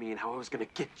flunking me and how I was gonna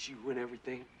get you and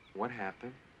everything. What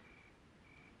happened?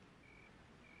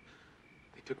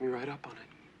 They took me right up on it.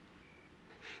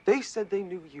 They said they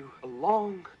knew you a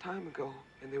long time ago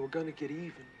and they were gonna get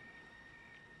even.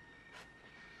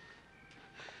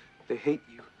 They hate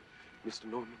you, Mr.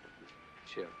 Norman.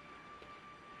 Chip,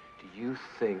 do you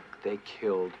think they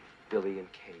killed Billy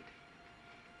and Kate?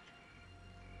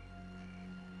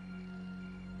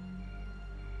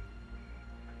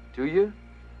 Do you?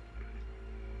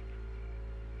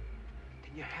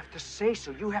 Then you have to say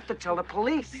so. You have to tell the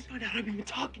police. They find out I'm even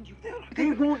talking to you.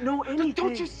 They won't know anything.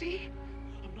 Don't you see?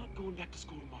 I'm not going back to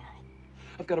school tomorrow.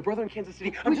 I've got a brother in Kansas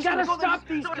City. We just gotta gonna go there. stop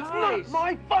these No, guys. It's not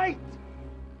my fight.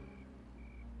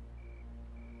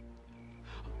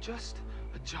 I'm just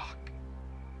a jock.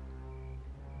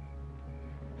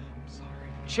 I'm sorry.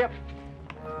 Chip.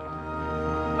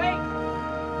 Wait!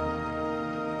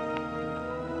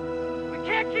 We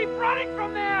can't keep running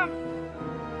from them!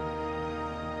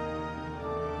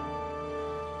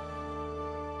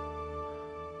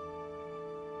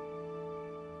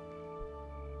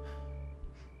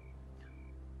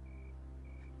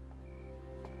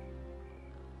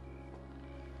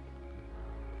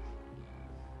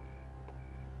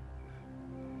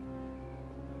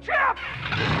 Chip!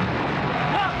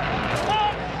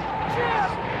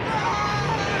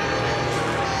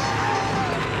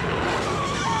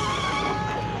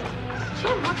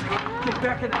 Get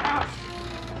back in the house.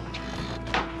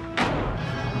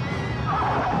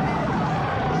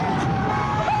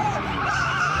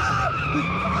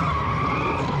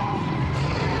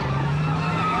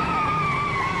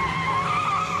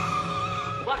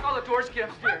 Lock all the doors, get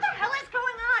upstairs. What the hell is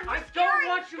going on? I You're don't scary.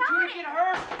 want you Stop two it. to get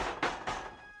hurt.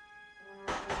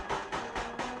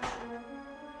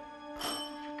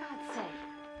 For God's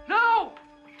sake. No!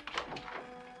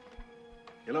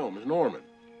 Hello, Miss Norman.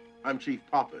 I'm Chief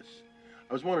Pappas.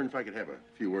 I was wondering if I could have a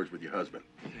few words with your husband.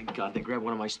 Thank God they grabbed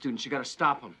one of my students. You gotta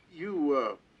stop them.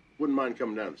 You, wouldn't mind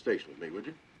coming down to the station with me, would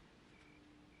you?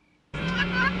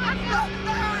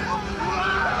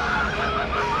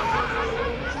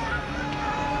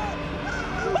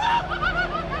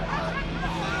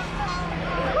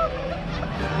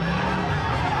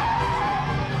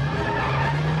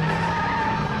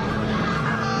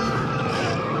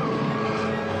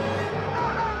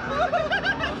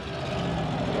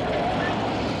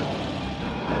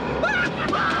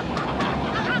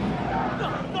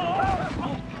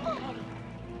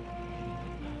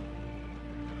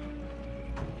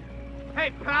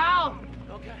 Hey, pal!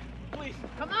 Okay, please.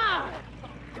 Come on!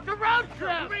 It's a road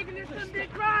trip! We're making this some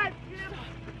big drive, Jim!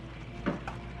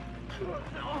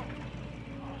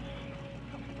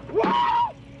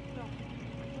 Whoa!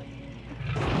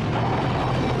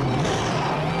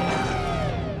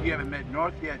 You haven't met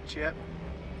North yet, Chip.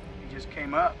 He just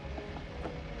came up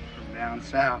from down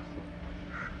south.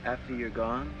 After you're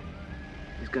gone,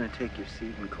 he's gonna take your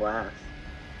seat in class.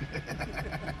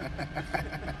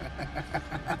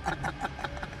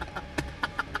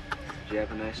 Did you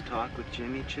have a nice talk with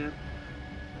Jimmy, Chip?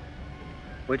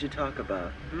 What'd you talk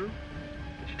about? Did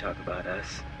you talk about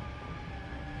us?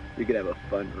 You could have a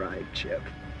fun ride, Chip.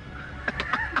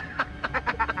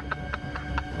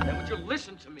 Now, would you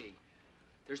listen to me?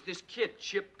 There's this kid,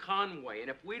 Chip Conway, and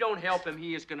if we don't help him,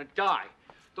 he is gonna die.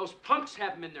 Those punks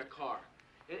have him in their car.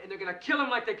 And they're gonna kill him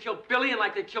like they killed Billy and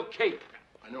like they killed Kate.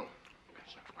 I know.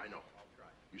 I know.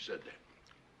 You said that.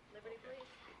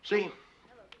 See?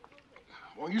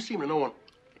 Well, you seem to know an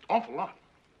awful lot.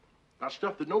 About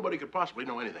stuff that nobody could possibly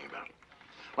know anything about.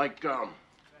 Like,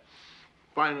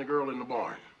 finding the girl in the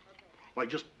barn. Like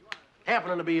just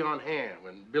happening to be on hand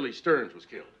when Billy Stearns was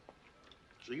killed.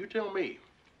 So you tell me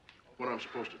what I'm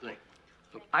supposed to think.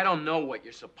 Look, I don't know what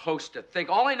you're supposed to think.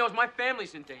 All I know is my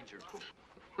family's in danger.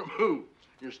 From who?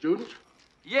 Your students?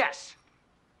 Yes.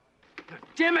 God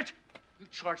damn it! You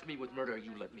charged me with murder,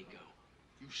 you let me go.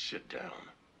 You sit down.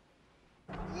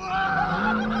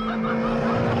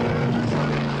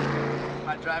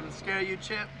 My driving scare you,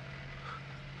 Chip?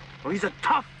 Well, he's a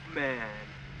tough man.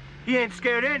 He ain't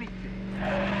scared of anything.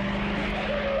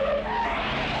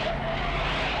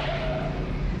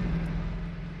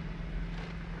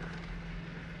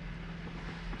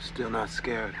 Still not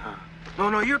scared, huh?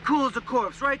 No, you're cool as a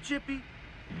corpse, right, Chippy?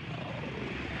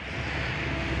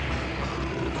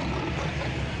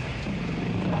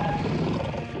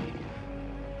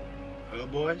 Well,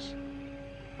 boys,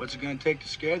 What's it gonna take to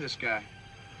scare this guy?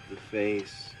 The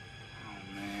face.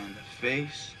 Oh, man, the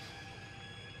face.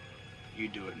 You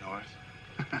do it, North.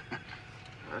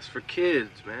 That's for kids,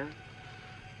 man.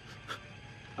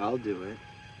 I'll do it.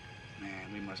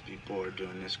 Man, we must be bored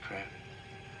doing this crap.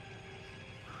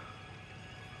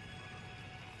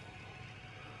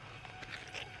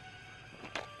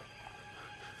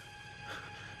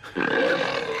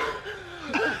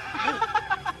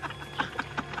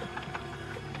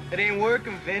 It ain't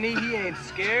working, Vinny. He ain't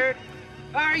scared.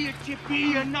 Are you, Chippy,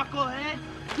 you knucklehead?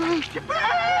 Chippy!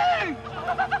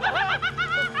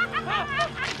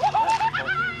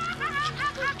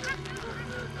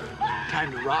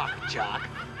 Time to rock, Jock.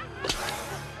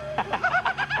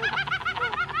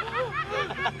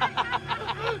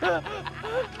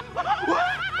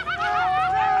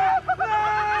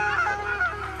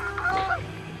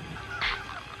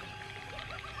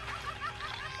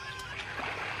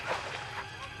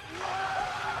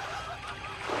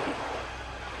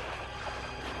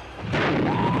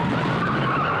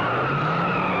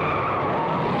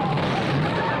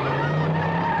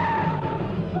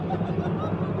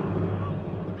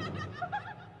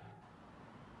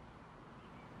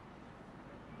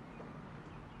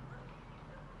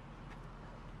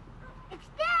 It's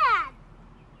Dad!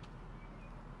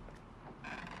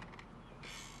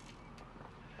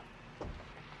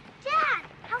 Dad,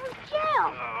 how was jail?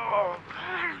 Oh.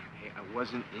 Hey, I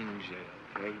wasn't in jail,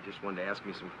 okay? You just wanted to ask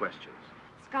me some questions.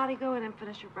 Scotty, go in and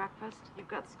finish your breakfast. You've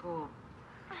got school.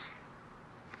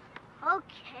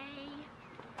 Okay.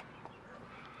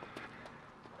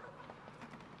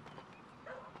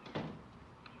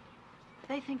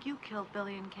 They think you killed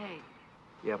Billy and Kate.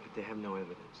 Yeah, but they have no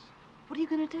evidence. What are you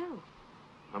gonna do?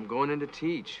 I'm going in to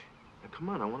teach. Now, come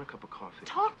on, I want a cup of coffee.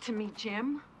 Talk to me,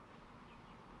 Jim.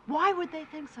 Why would they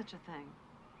think such a thing?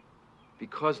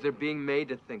 Because they're being made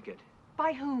to think it.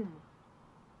 By whom?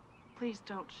 Please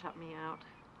don't shut me out.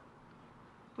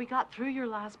 We got through your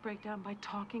last breakdown by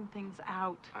talking things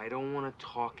out. I don't want to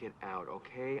talk it out,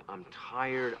 okay? I'm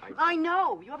tired. I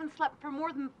know. You haven't slept for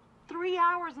more than 3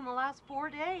 hours in the last 4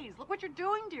 days. Look what you're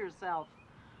doing to yourself.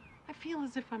 I feel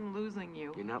as if I'm losing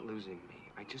you. You're not losing me.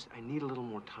 I need a little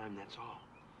more time, that's all.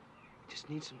 I just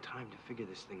need some time to figure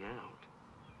this thing out.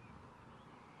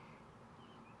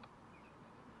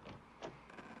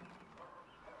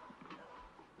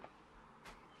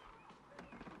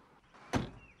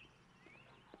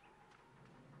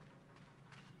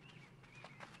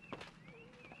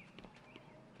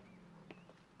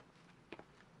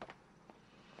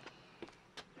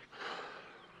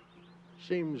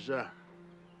 Seems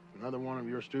another one of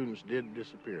your students did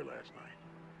disappear last night.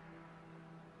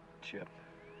 Chip,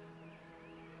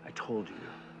 I told you.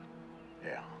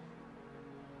 Yeah.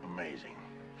 Amazing.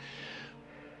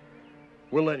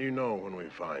 We'll let you know when we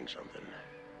find something.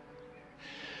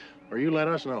 Or you let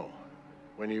us know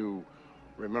when you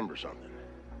remember something.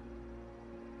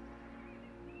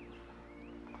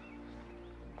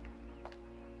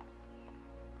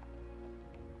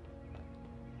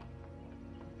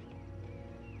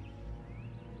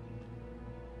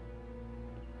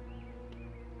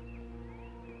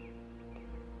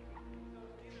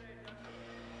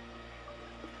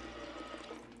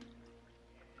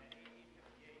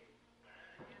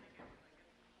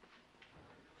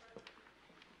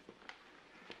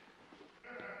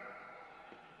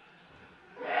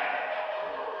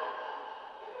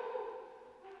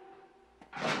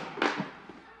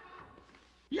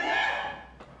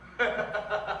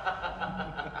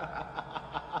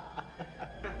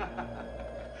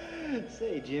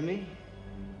 Say, Jimmy,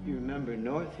 you remember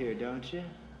North here, don't you?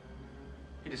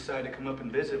 He decided to come up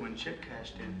and visit when Chip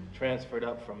cashed in. Transferred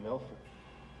up from Milford.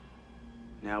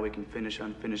 Now we can finish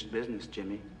unfinished business,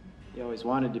 Jimmy. You always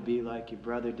wanted to be like your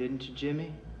brother, didn't you,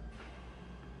 Jimmy?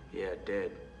 Yeah,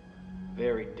 dead.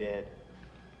 Very dead.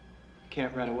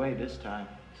 Can't run away this time.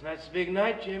 Tonight's a big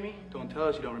night, Jimmy. Don't tell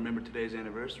us you don't remember today's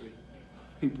anniversary.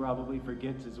 He probably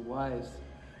forgets his wives.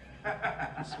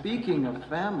 Speaking of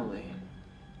family,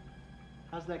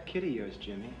 how's that kid of yours,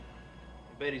 Jimmy?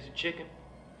 I bet he's a chicken.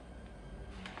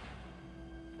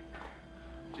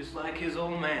 Just like his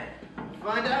old man.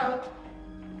 Find out.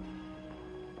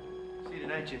 See you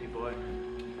tonight, Jimmy boy.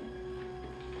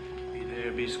 Be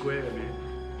there, be square, man.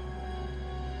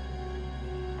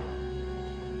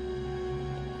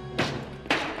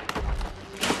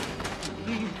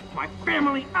 Leave my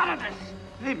family out of this!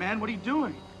 Hey, man, what are you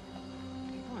doing?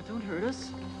 Oh, don't hurt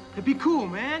us. Hey, be cool,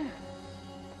 man.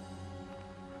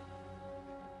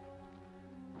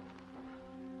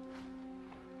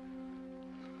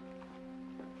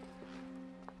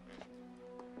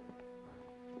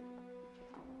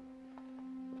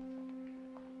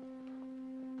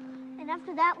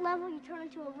 after that level, you turn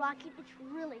into a rocket. It's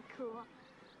really cool.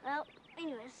 Well,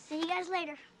 anyways, see you guys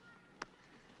later.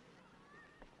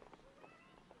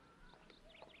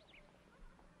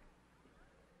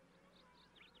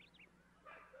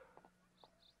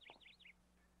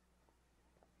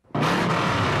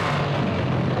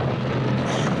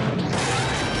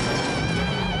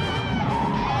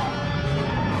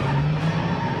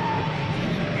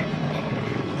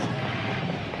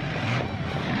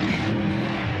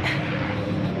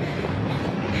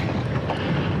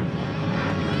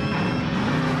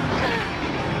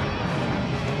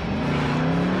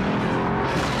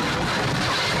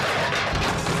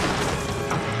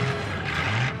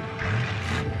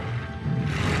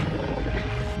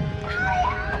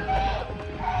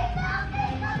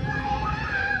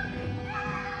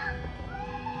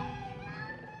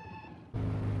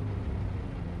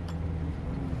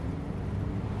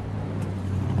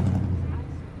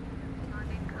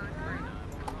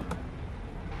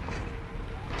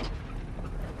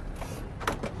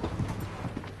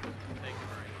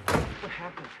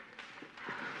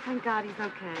 Thank God he's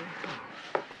okay.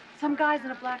 Some guys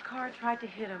in a black car tried to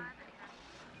hit him.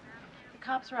 The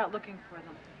cops are out looking for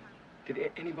them.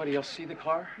 Did anybody else see the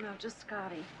car? No, just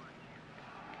Scotty.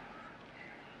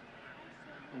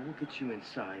 Well, we'll get you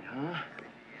inside, huh?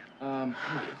 Come on,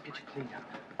 let's get you cleaned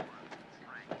up.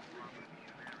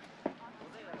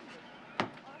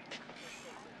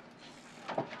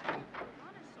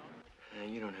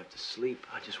 You don't have to sleep.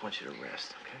 I just want you to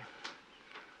rest, okay?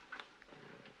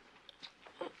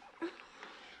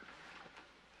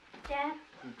 Dad?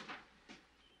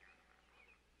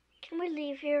 Can we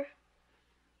leave here?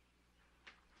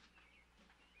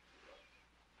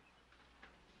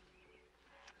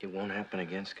 It won't happen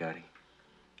again, Scotty.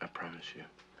 I promise you.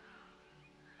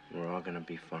 We're all gonna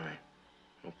be fine,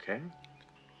 okay?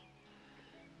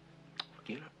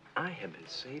 You know, I have been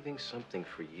saving something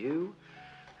for you,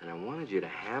 and I wanted you to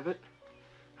have it.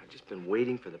 I've just been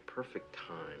waiting for the perfect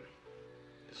time.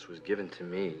 This was given to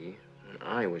me when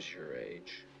I was your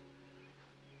age.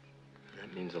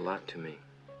 That means a lot to me.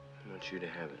 I want you to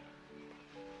have it.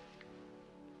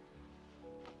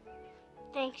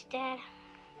 Thanks, Dad.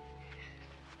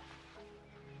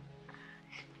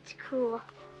 It's cool.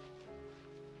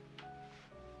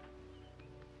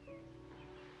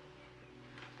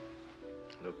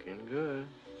 Looking good.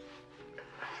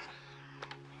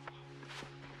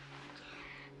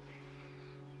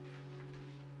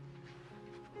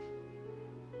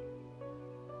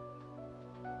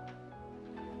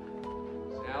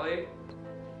 Sally?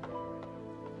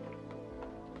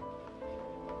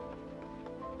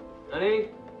 Honey?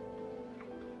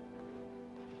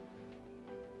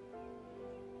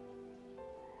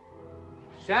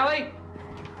 Sally?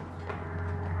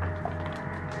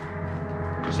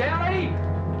 Sally?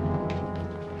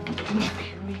 Didn't you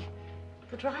hear me?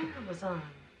 The dryer was on.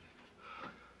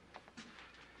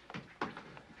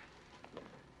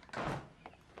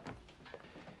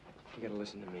 You gotta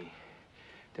listen to me.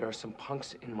 There are some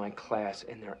punks in my class,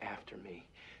 and they're after me.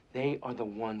 They are the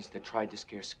ones that tried to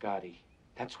scare Scotty.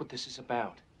 That's what this is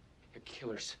about. They're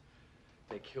killers.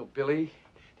 They killed Billy,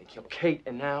 they killed Kate,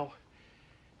 and now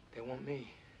they want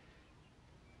me.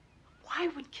 Why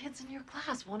would kids in your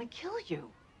class want to kill you?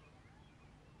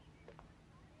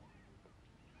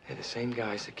 They're the same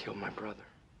guys that killed my brother.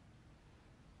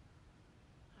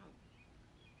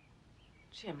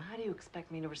 Jim, how do you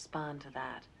expect me to respond to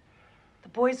that? The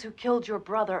boys who killed your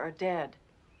brother are dead.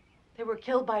 They were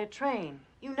killed by a train.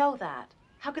 You know that.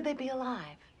 How could they be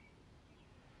alive?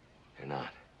 They're not.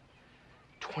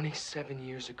 27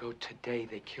 years ago today,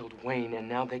 they killed Wayne, and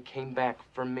now they came back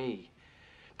for me.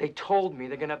 They told me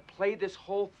they're gonna play this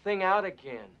whole thing out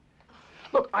again.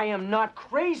 Look, I am not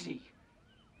crazy.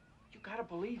 You gotta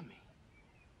believe me.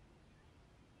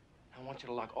 I want you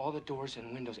to lock all the doors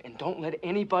and windows, and don't let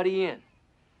anybody in.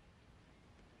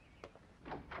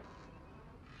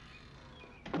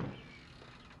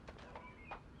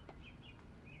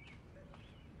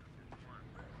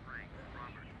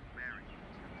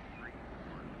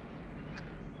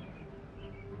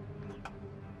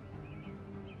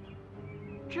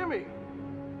 Jimmy,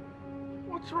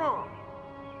 what's wrong?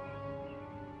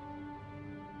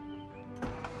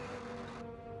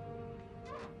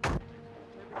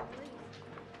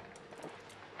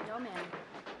 No, ma'am.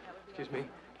 Excuse me.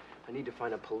 I need to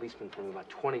find a policeman from about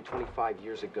 25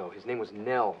 years ago. His name was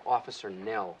Nell, Officer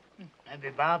Nell. That'd be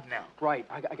Bob Nell. Right.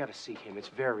 I gotta see him. It's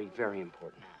very, very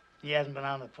important. He hasn't been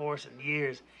on the force in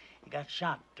years. He got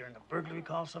shot during a burglary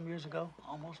call some years ago.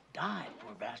 Almost died,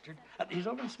 poor bastard. He's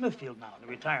over in Smithfield now, in the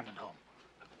retirement home.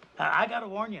 I gotta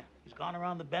warn you, he's gone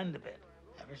around the bend a bit.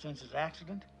 Ever since his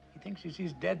accident, he thinks he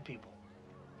sees dead people.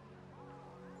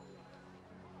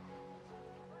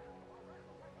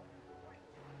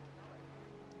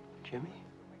 Jimmy?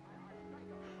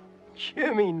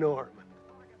 Jimmy Norman.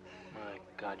 My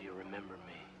God, you remember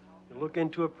me. You look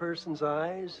into a person's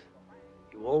eyes,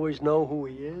 you always know who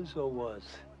he is or was.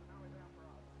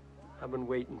 I've been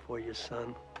waiting for you,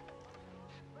 son.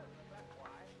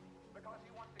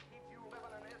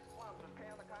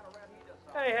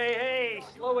 Hey, hey, hey,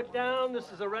 slow it down.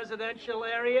 This is a residential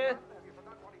area.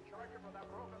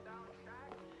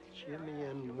 Jimmy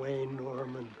and Wayne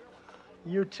Norman.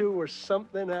 You two were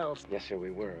something else. Yes, sir,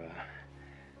 we were.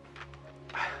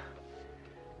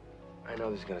 I know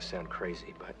this is gonna sound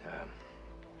crazy, but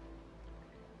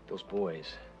those boys,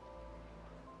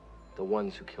 the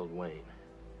ones who killed Wayne,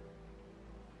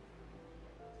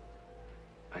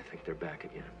 I think they're back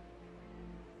again.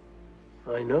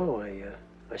 I know.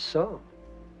 I saw him.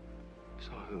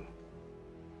 Saw who?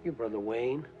 Your brother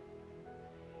Wayne.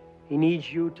 He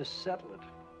needs you to settle it.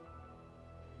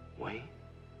 Wayne?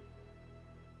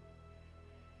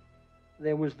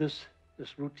 There was this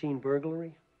routine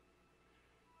burglary.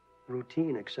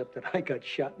 Routine, except that I got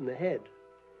shot in the head.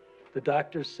 The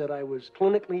doctor said I was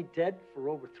clinically dead for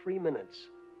over 3 minutes.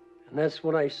 And that's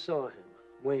when I saw him,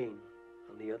 Wayne,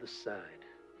 on the other side.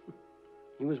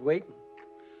 He was waiting,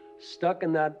 stuck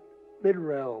in that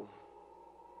mid-realm,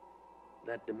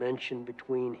 that dimension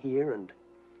between here and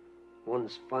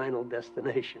one's final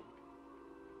destination.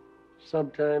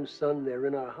 Sometimes, son, they're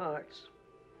in our hearts.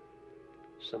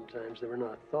 Sometimes they're in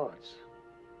our thoughts.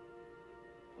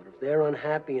 But if they're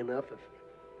unhappy enough, if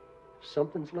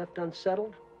something's left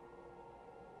unsettled,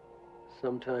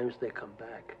 sometimes they come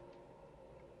back.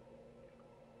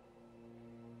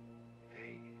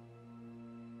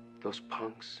 Those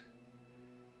punks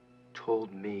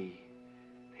told me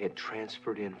they had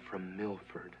transferred in from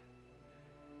Milford.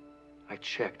 I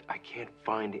checked. I can't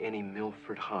find any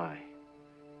Milford High.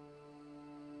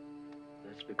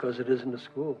 That's because it isn't a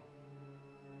school.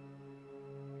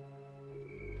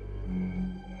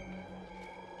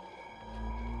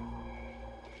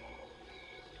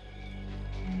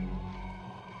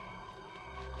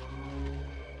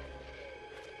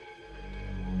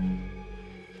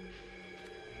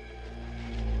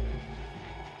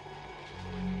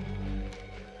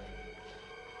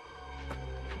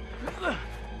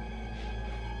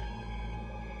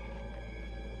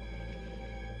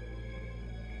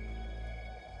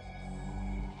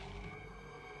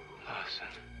 Lawson.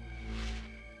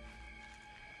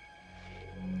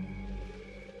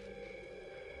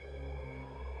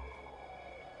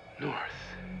 North.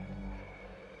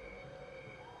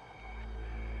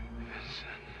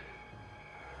 Vincent.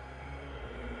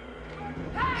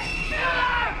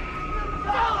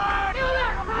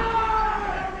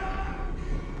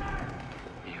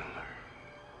 Mueller.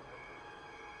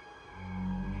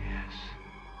 Yes.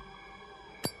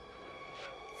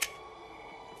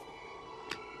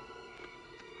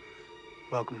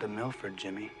 Welcome to Milford,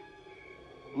 Jimmy.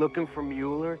 Looking for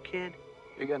Mueller, kid?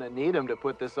 You're gonna need him to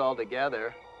put this all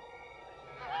together.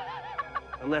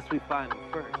 Unless we find him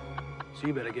first. So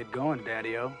you better get going,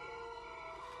 Daddy-O.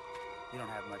 You don't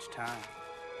have much time.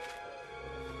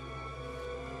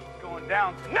 It's going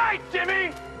down tonight,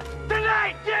 Jimmy!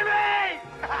 Tonight, Jimmy!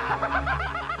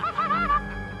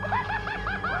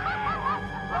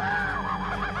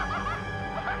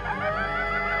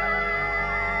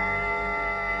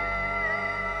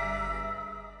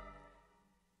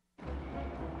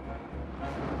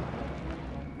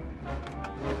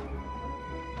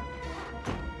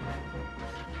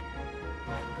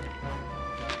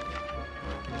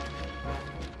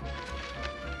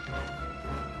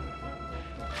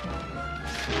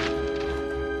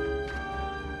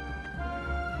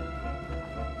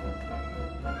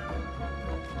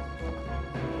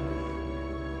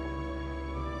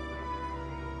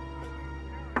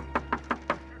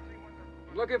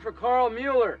 Looking for Carl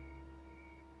Mueller.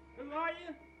 Who are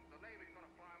you?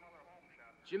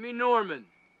 Jimmy Norman.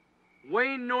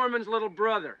 Wayne Norman's little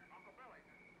brother.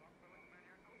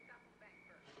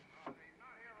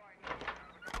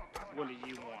 What do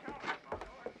you want?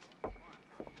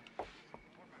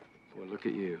 Boy, look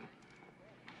at you.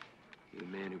 You're the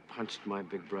man who punched my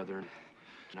big brother and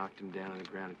knocked him down on the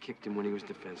ground and kicked him when he was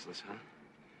defenseless, huh?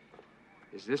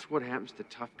 Is this what happens to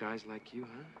tough guys like you,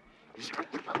 huh?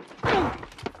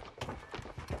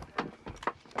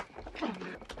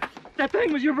 That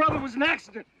thing with your brother was an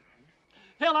accident.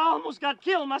 Hell, I almost got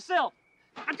killed myself.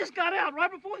 I just got out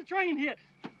right before the train hit.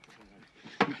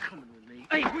 You're coming with me.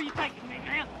 Hey, where you taking me,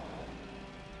 man?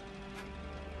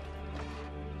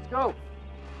 Let's go.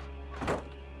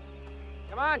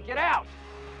 Come on, get out.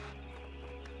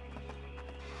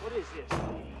 What is this?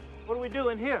 What are we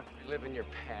doing here? We live in your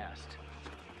past.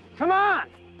 Come on!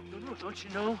 No, don't you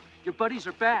know? Your buddies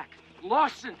are back.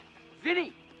 Lawson,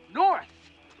 Vinnie, North.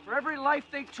 For every life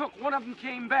they took, one of them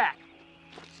came back.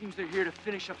 Seems they're here to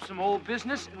finish up some old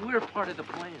business, and we're part of the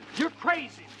plan. You're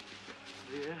crazy.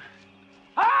 Yeah?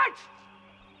 Halt!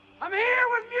 I'm here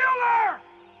with Mueller!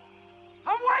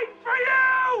 I'm waiting for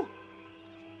you!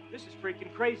 This is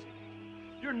freaking crazy.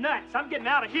 You're nuts. I'm getting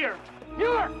out of here.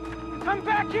 Mueller, come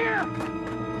back here!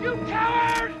 You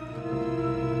coward!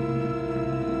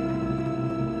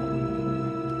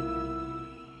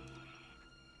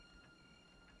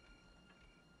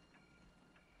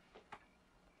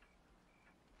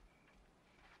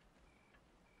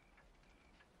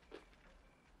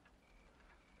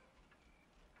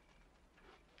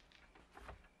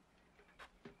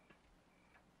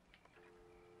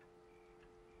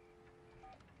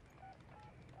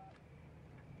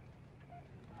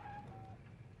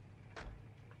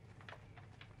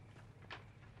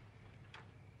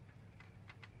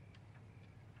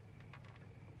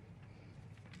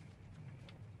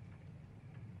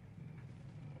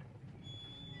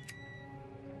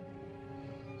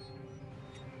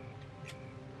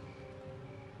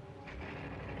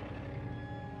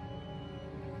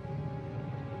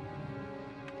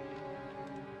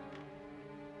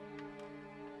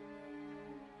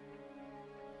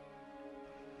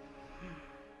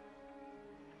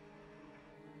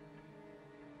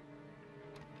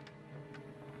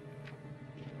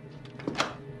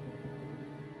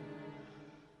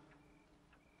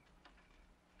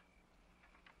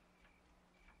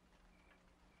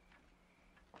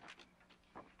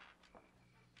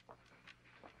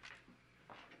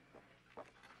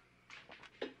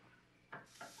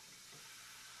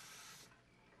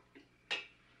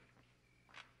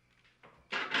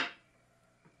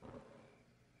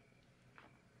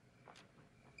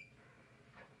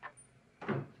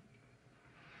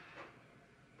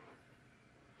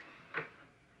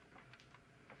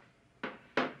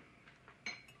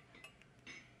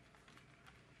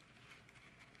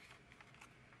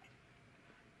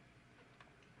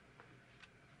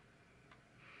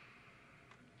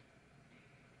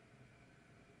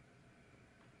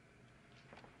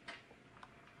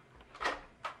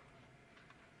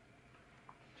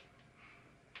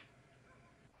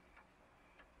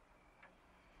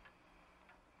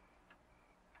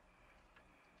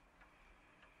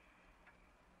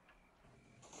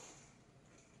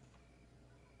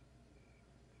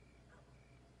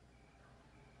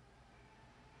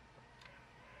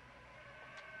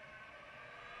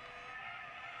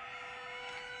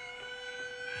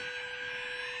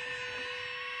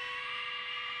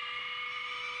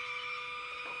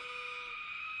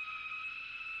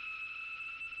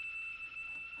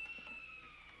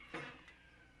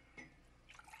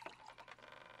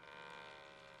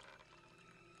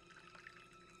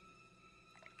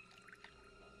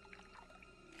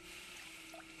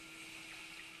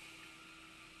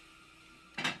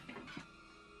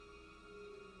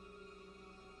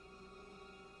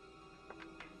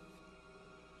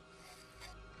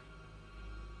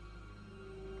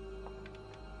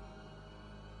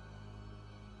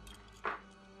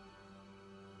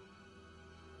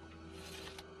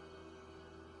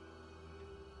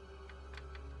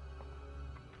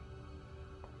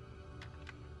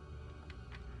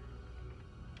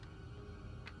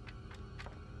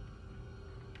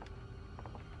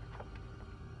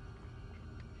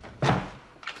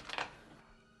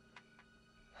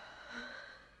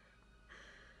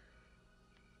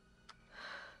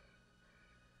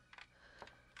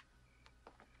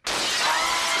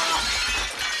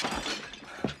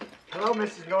 Hello,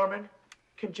 Mrs. Norman.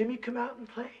 Can Jimmy come out and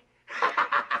play?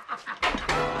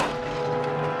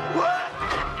 What?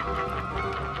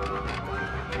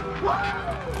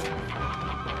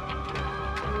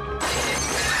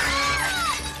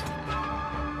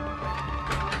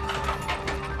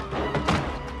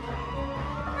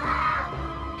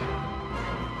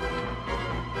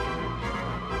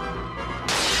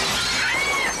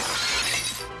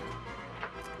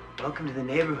 Welcome to the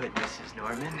neighborhood, Mrs.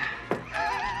 Norman.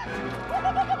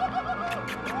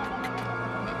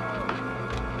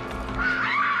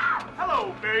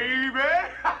 Hello, baby.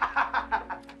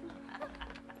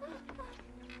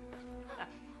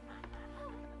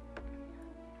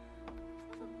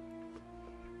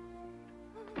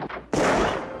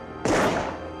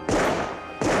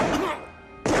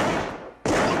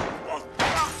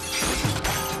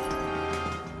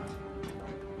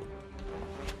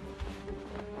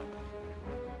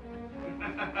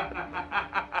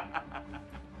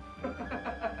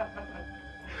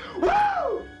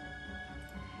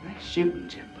 Nice shooting,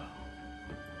 Jimbo.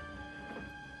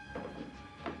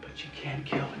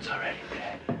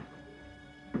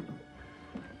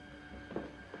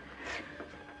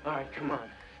 All right, come on.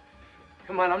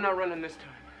 Come on, I'm not running this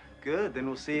time. Good, then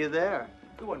we'll see you there.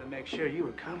 We wanted to make sure you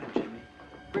were coming, Jimmy.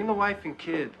 Bring the wife and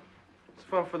kid. It's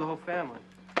fun for the whole family.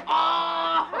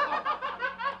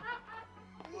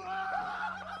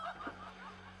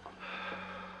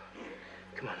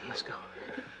 Come on, let's go.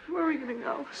 Where are we gonna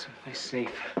go? Someplace safe.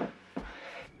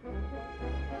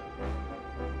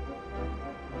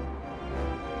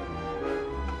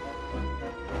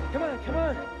 Come on, come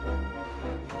on.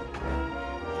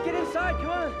 Get inside, come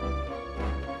on.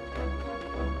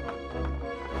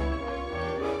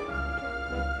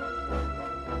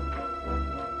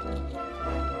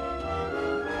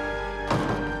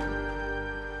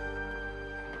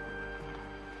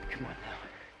 Come on now.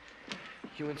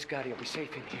 You and Scotty will be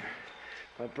safe in here.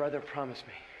 My brother promised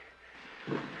me.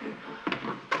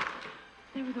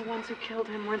 They were the ones who killed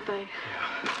him, weren't they?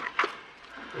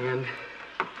 And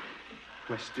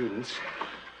my students.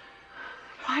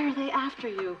 Why are they after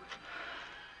you?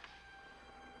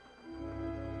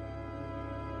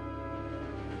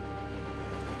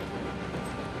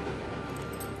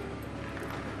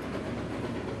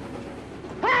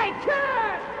 Hey, kid!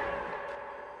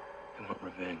 I want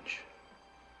revenge.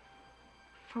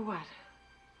 For what?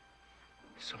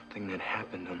 Something that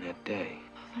happened on that day.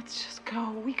 Let's just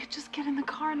go. We could just get in the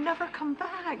car and never come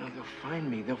back. No, they'll find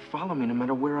me. They'll follow me no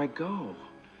matter where I go.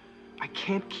 I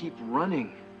can't keep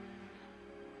running.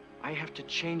 I have to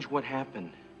change what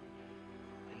happened.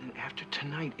 And then after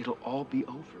tonight, it'll all be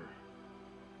over.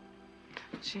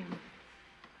 Jim,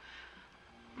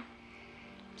 I'm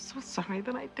so sorry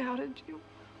that I doubted you.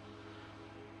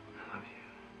 I love you.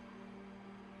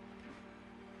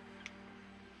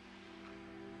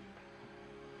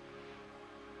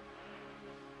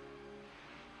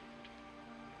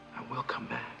 I will come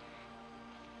back.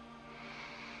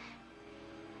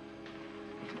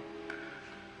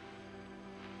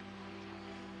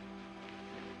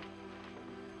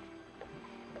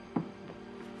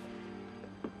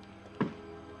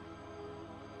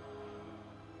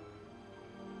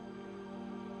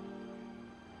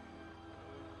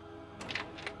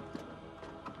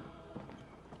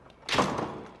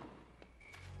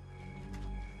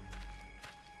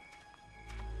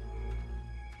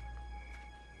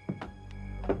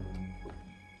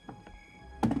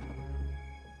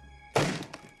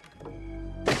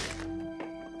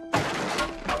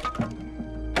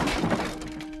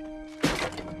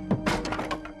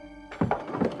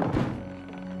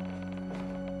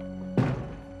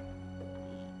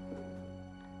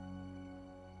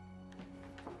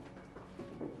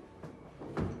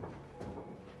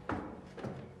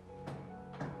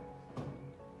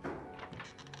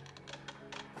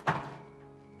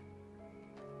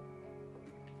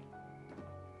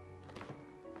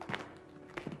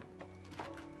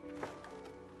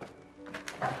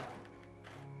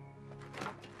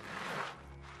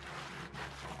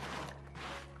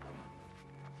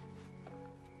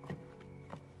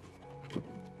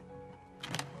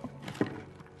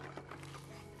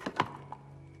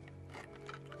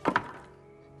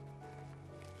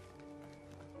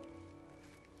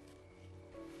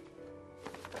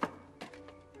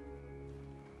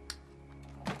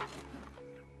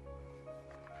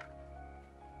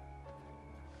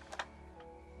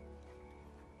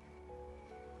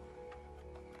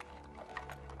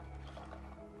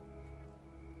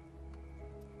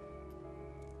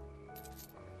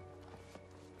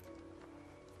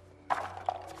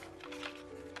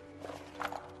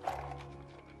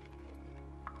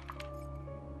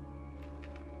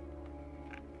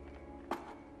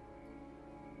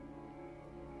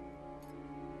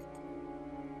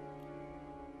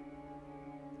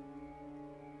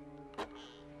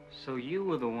 So you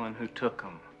were the one who took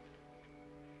him.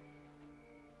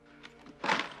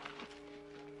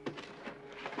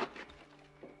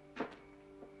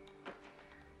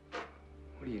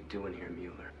 What are you doing here,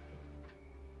 Mueller?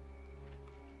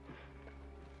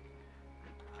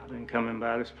 I've been coming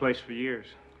by this place for years.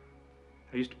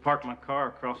 I used to park my car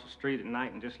across the street at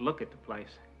night and just look at the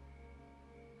place.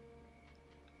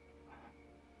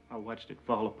 I watched it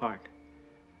fall apart,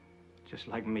 just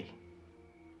like me.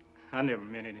 I never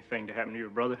meant anything to happen to your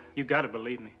brother. You gotta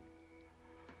believe me.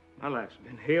 My life's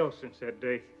been hell since that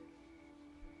day.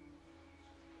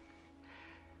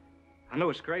 I know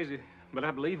it's crazy, but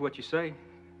I believe what you say.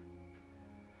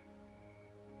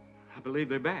 I believe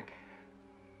they're back.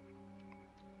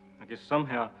 I guess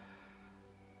somehow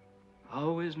I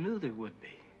always knew they would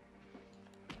be.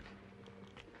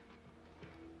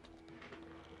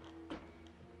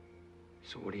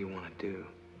 So what do you want to do?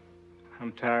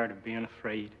 I'm tired of being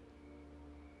afraid.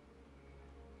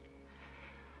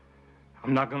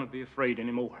 I'm not gonna be afraid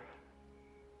anymore.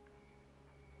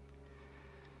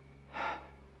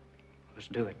 Let's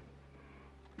do it.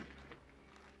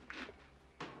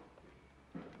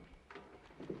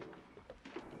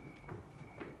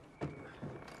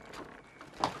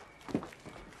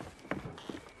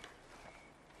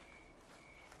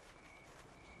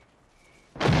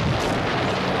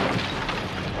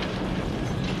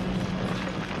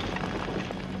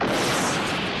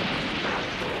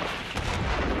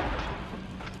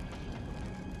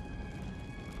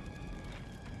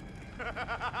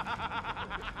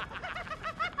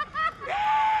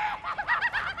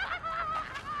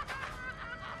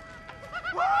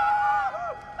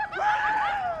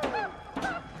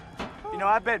 You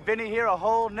know, I bet Vinnie here a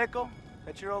whole nickel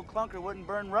that your old clunker wouldn't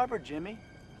burn rubber, Jimmy.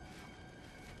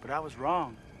 But I was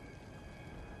wrong.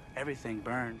 Everything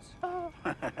burns.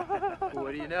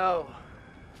 What do you know?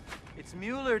 It's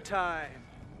Mueller time.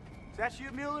 Is that you,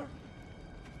 Mueller?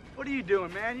 What are you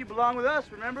doing, man? You belong with us,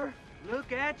 remember?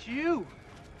 Look at you.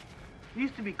 You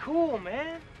used to be cool,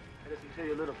 man. I listen to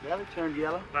your little belly turned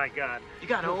yellow. My God. You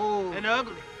got old and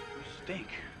ugly. You stink.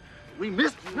 We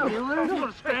missed you, Mueller. You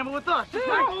want to scramble with us? Just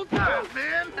like old times,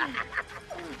 man.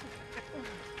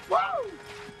 Woo!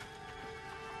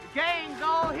 The gang's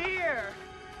all here.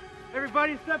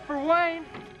 Everybody except for Wayne.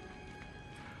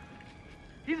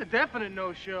 He's a definite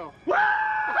no-show.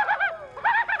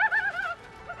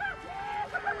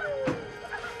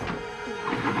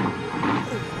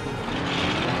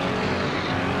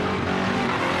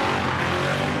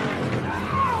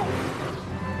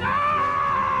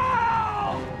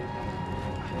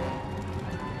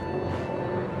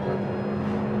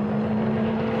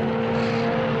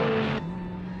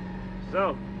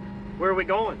 So, where are we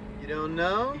going? You don't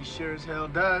know? He sure as hell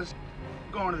does.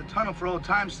 Going to the tunnel for old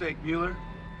time's sake, Mueller.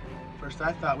 First,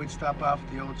 I thought we'd stop off at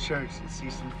the old church and see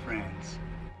some friends.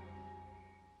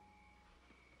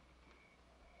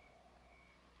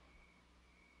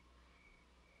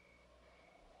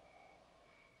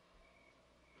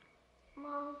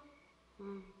 Mom,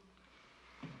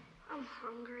 I'm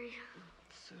hungry.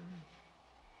 Soon,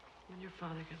 when your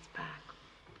father gets back.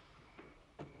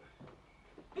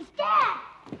 It's Dad!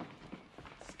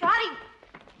 Scotty!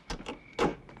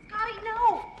 Scotty,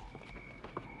 no!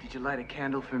 Did you light a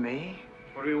candle for me?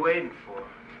 What are we waiting for?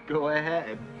 Go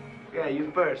ahead. Yeah,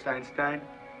 you first, Einstein.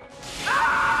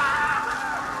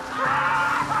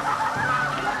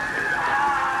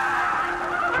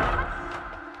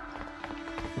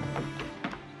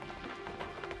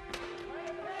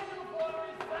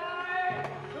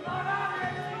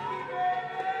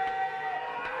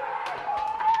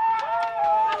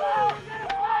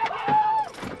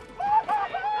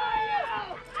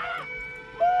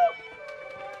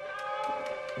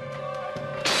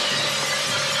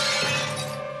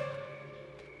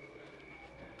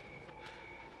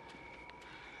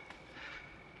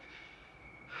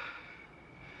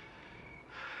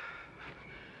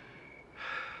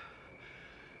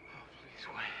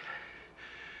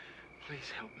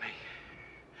 Please help me.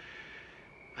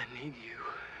 I need you.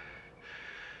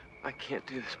 I can't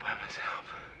do this by myself.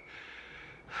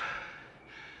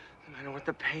 No matter what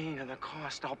the pain or the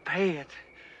cost, I'll pay it.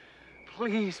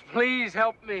 Please, please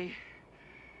help me.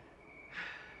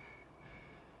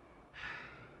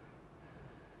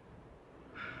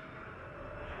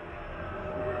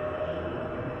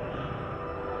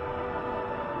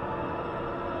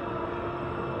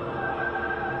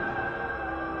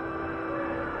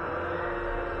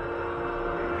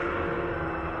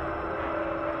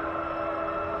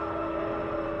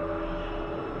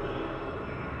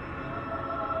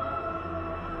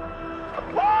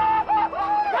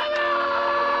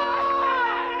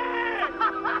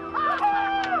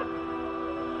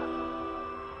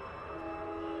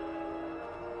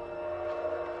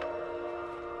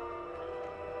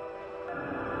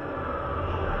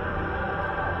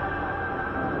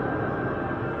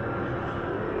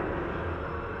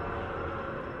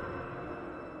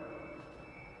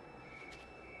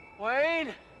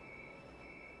 Wayne?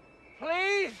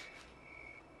 Please?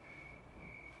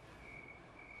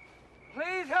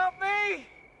 Please help me?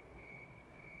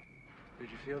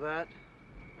 Did you feel that?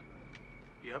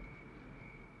 Yep.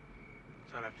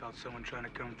 Thought I felt someone trying to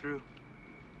come through.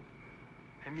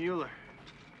 Hey, Mueller.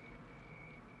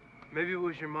 Maybe it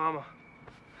was your mama.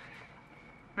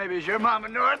 Maybe it's your mama,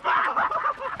 North.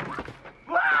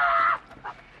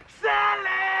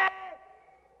 Sally!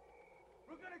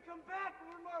 We're gonna come back when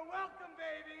we're more welcome,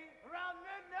 baby. Around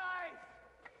midnight.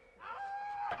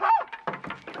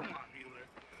 Come on, Mueller.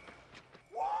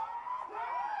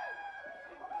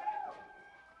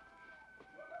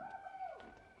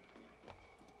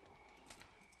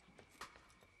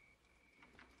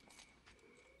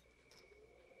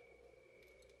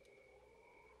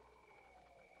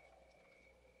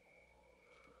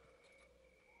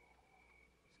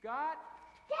 Scott?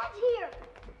 Dad's here!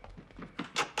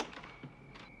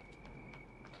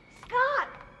 Scott!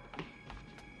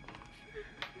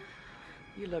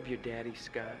 You love your daddy,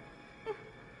 Scott?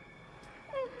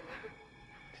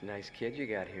 It's a nice kid you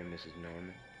got here, Mrs.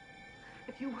 Norman.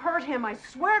 If you hurt him, I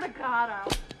swear to God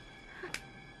I'll...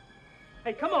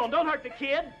 Hey, come on, don't hurt the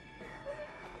kid.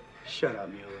 Shut up,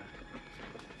 Mueller.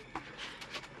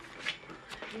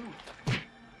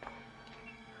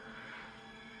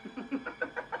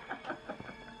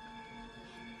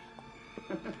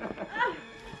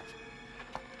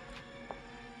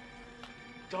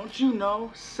 Don't you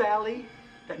know, Sally,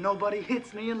 that nobody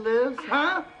hits me and lives,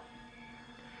 huh?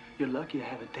 You're lucky I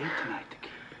have a date tonight to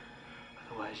keep.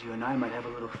 Otherwise, you and I might have a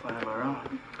little fun of our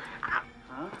own.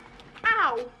 Huh?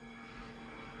 Ow!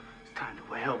 It's time to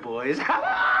wail, boys. How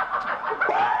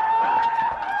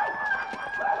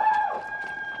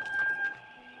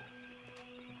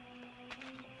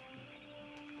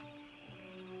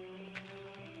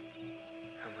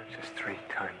much is 3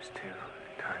 times 2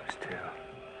 times 2?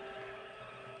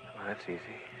 Well, that's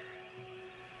easy.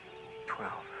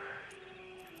 12.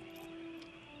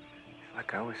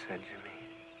 Like I always said, Jimmy,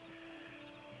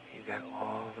 you got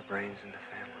all the brains in the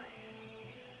family.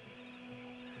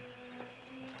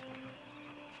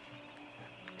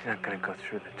 You're not gonna go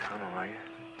through the tunnel, are you?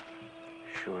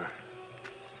 Sure.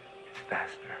 It's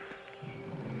faster.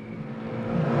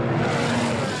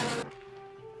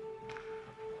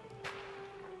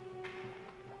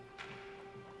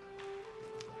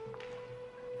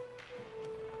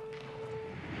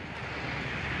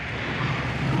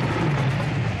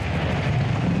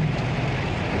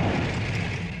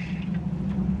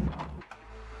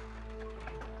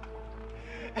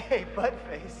 Hey,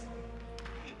 Buttface,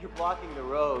 you're blocking the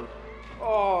road.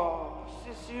 Oh,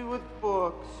 Sissy with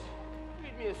books.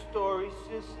 Read me a story,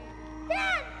 Sissy.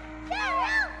 Dad! Dad,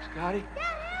 help! Scotty?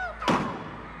 Dad, help!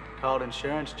 Called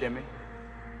insurance, Jimmy.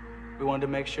 We wanted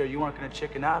to make sure you weren't going to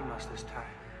chicken out on us this time.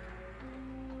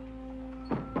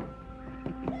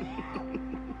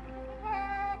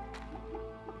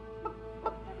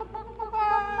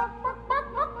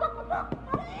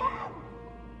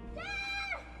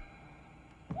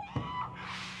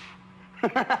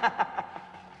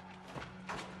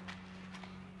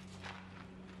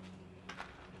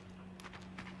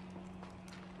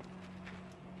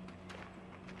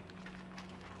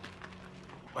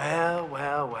 Well,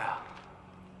 well, well.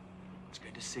 It's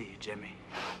good to see you, Jimmy.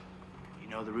 You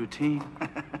know the routine.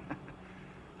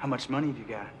 How much money have you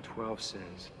got? 12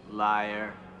 cents.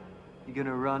 Liar. You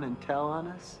gonna run and tell on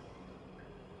us?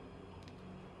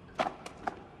 I'm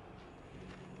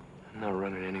not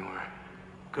running anywhere.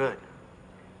 Good.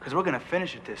 Because we're going to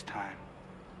finish it this time.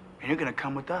 And you're going to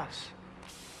come with us.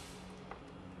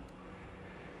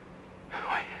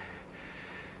 Wait.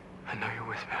 I know you're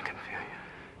with me. I can feel you.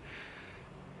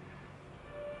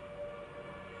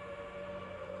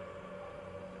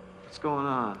 What's going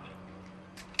on?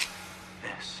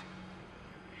 This.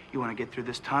 You want to get through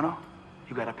this tunnel?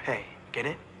 You got to pay. Get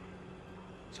it?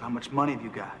 So how much money have you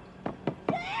got?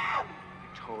 I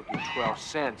told you 12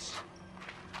 cents.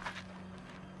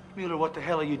 Mueller, what the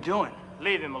hell are you doing?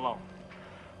 Leave him alone.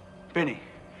 Vinnie,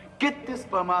 get this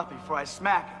bum out before I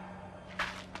smack him.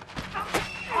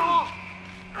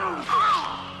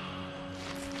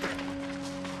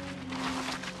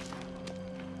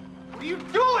 What are you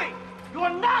doing? You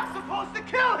are not supposed to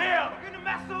kill him! You're gonna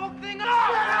mess the whole thing up!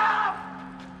 Shut up!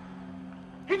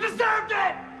 He deserved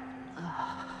it!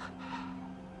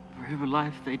 For every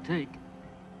life they take,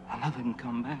 another can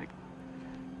come back.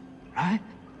 Right?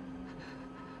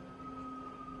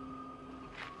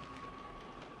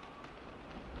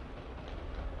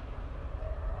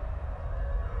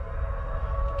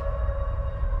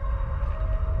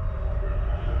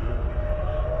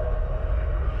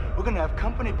 We're gonna have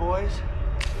company, boys.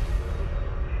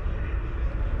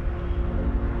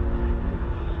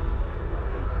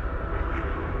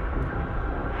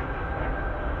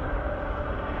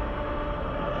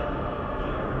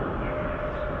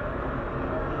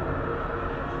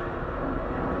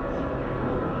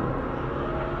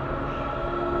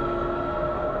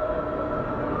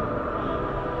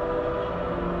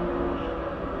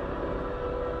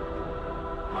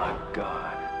 My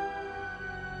God.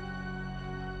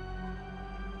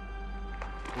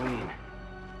 Wayne.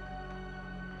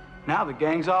 Now the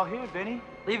gang's all here, Vinnie.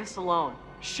 Leave us alone.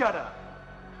 Shut up.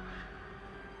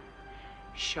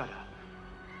 Shut up.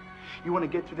 You want to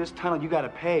get through this tunnel, you gotta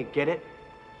pay, get it?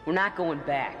 We're not going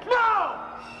back. No!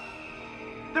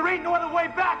 There ain't no other way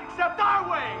back except our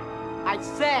way! I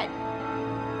said,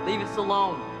 leave us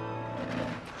alone.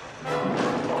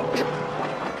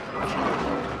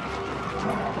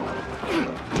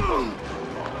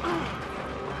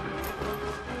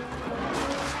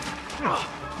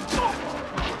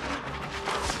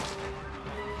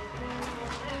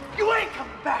 You ain't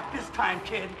coming back this time,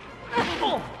 kid.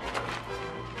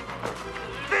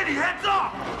 Vinnie, heads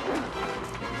off!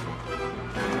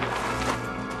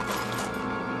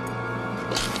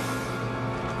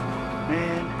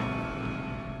 Man,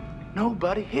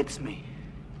 nobody hits me.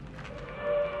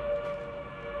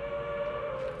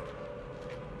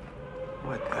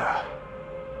 What the?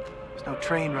 There's no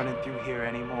train running through here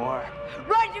anymore.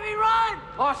 Run, Jimmy, run!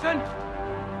 Lawson!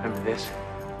 Remember this?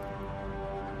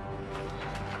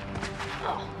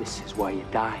 This is why you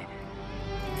died.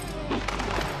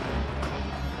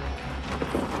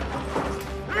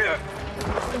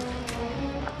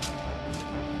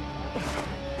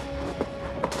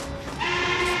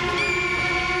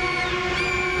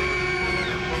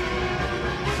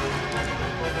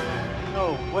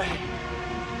 No way.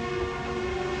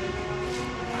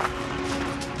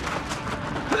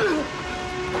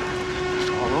 It's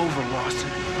all over, Lawson.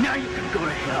 Now you can go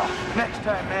to hell. Next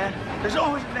time, man. There's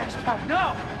always a next time.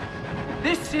 No!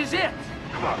 This is it!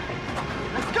 Come on.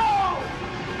 Let's go!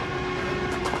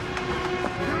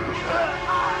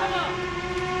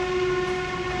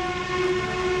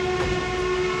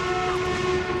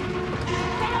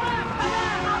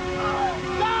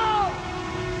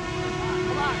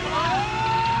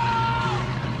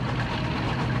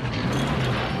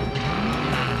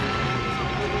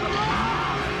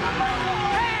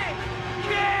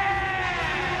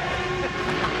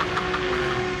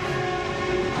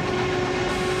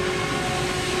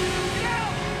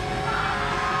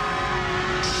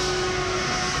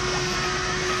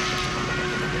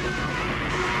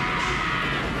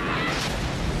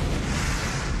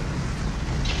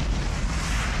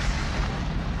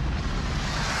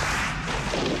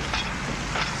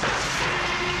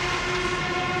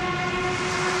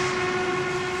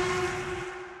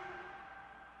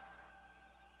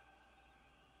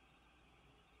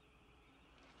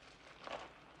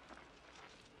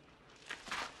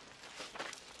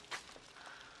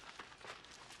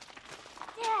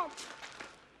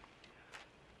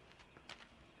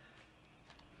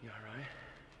 You all right?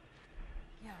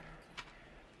 Yeah,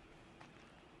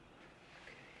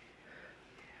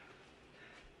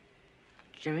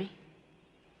 Jimmy?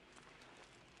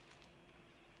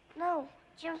 No,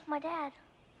 Jim's my dad.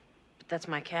 But that's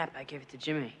my cap. I gave it to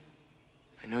Jimmy.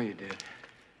 I know you did.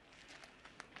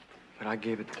 But I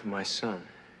gave it to my son.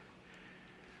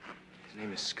 His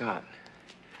name is Scott.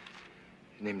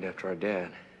 He's named after our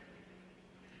dad.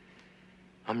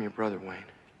 I'm your brother, Wayne.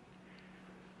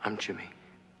 I'm Jimmy.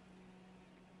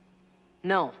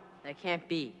 No, that can't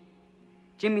be.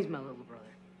 Jimmy's my little brother.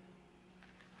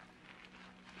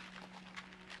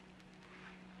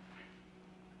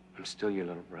 I'm still your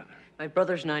little brother. My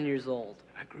brother's 9 years old.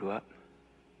 I grew up.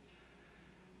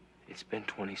 It's been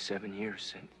 27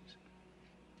 years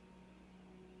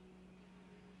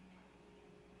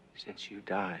since you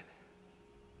died.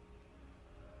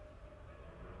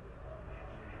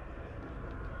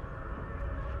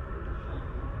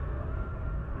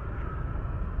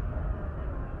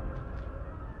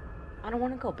 I don't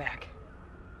want to go back.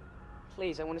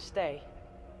 Please, I want to stay.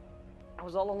 I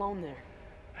was all alone there.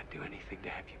 I'd do anything to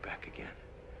have you back again.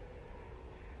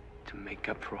 To make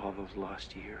up for all those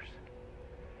lost years.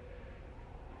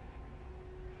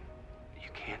 You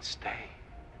can't stay.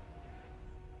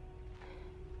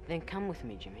 Then come with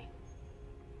me, Jimmy.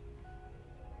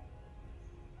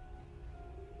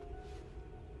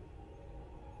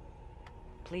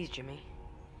 Please, Jimmy.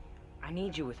 I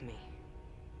need you with me.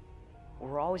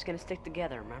 We're always gonna stick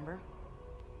together, remember?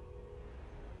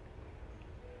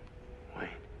 Wayne,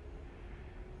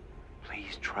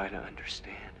 please try to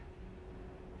understand.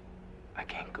 I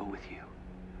can't go with you.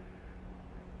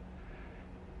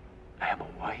 I have a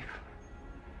wife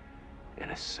and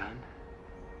a son,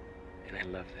 and I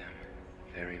love them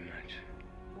very much.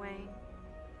 Wayne,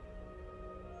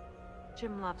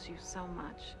 Jim loves you so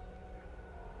much.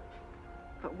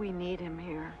 But we need him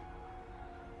here.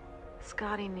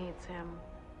 Scotty needs him.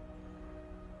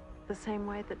 The same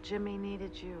way that Jimmy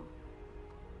needed you.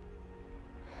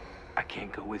 I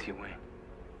can't go with you, Wayne.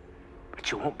 But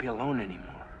you won't be alone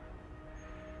anymore.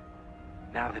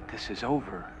 Now that this is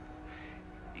over,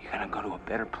 you're gonna go to a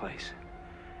better place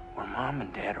where Mom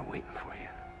and Dad are waiting for you.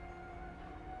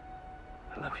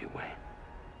 I love you, Wayne.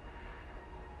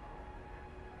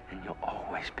 And you'll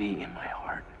always be in my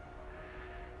heart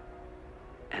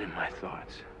and in my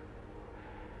thoughts.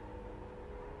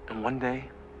 And one day,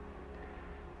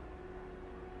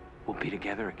 we'll be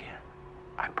together again.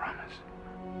 I promise.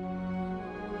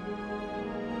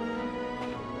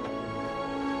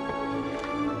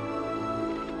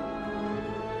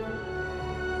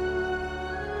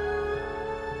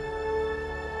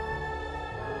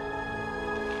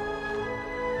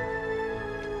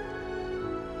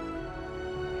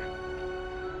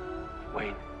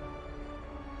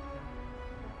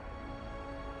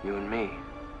 you and me,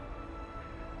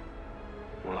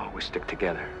 we'll always stick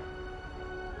together.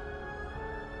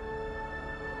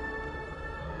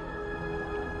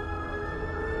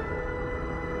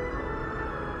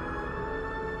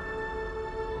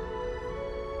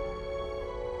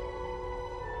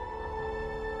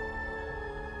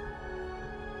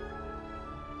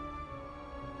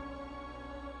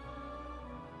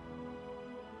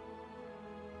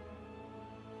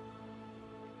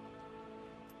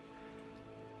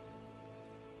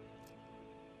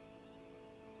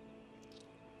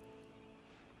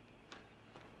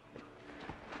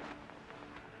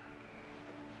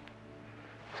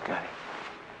 Scotty,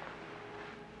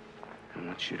 I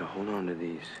want you to hold on to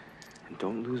these and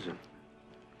don't lose them.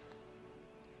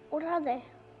 What are they?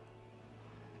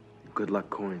 Good luck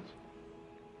coins.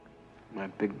 My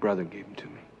big brother gave them to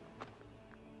me.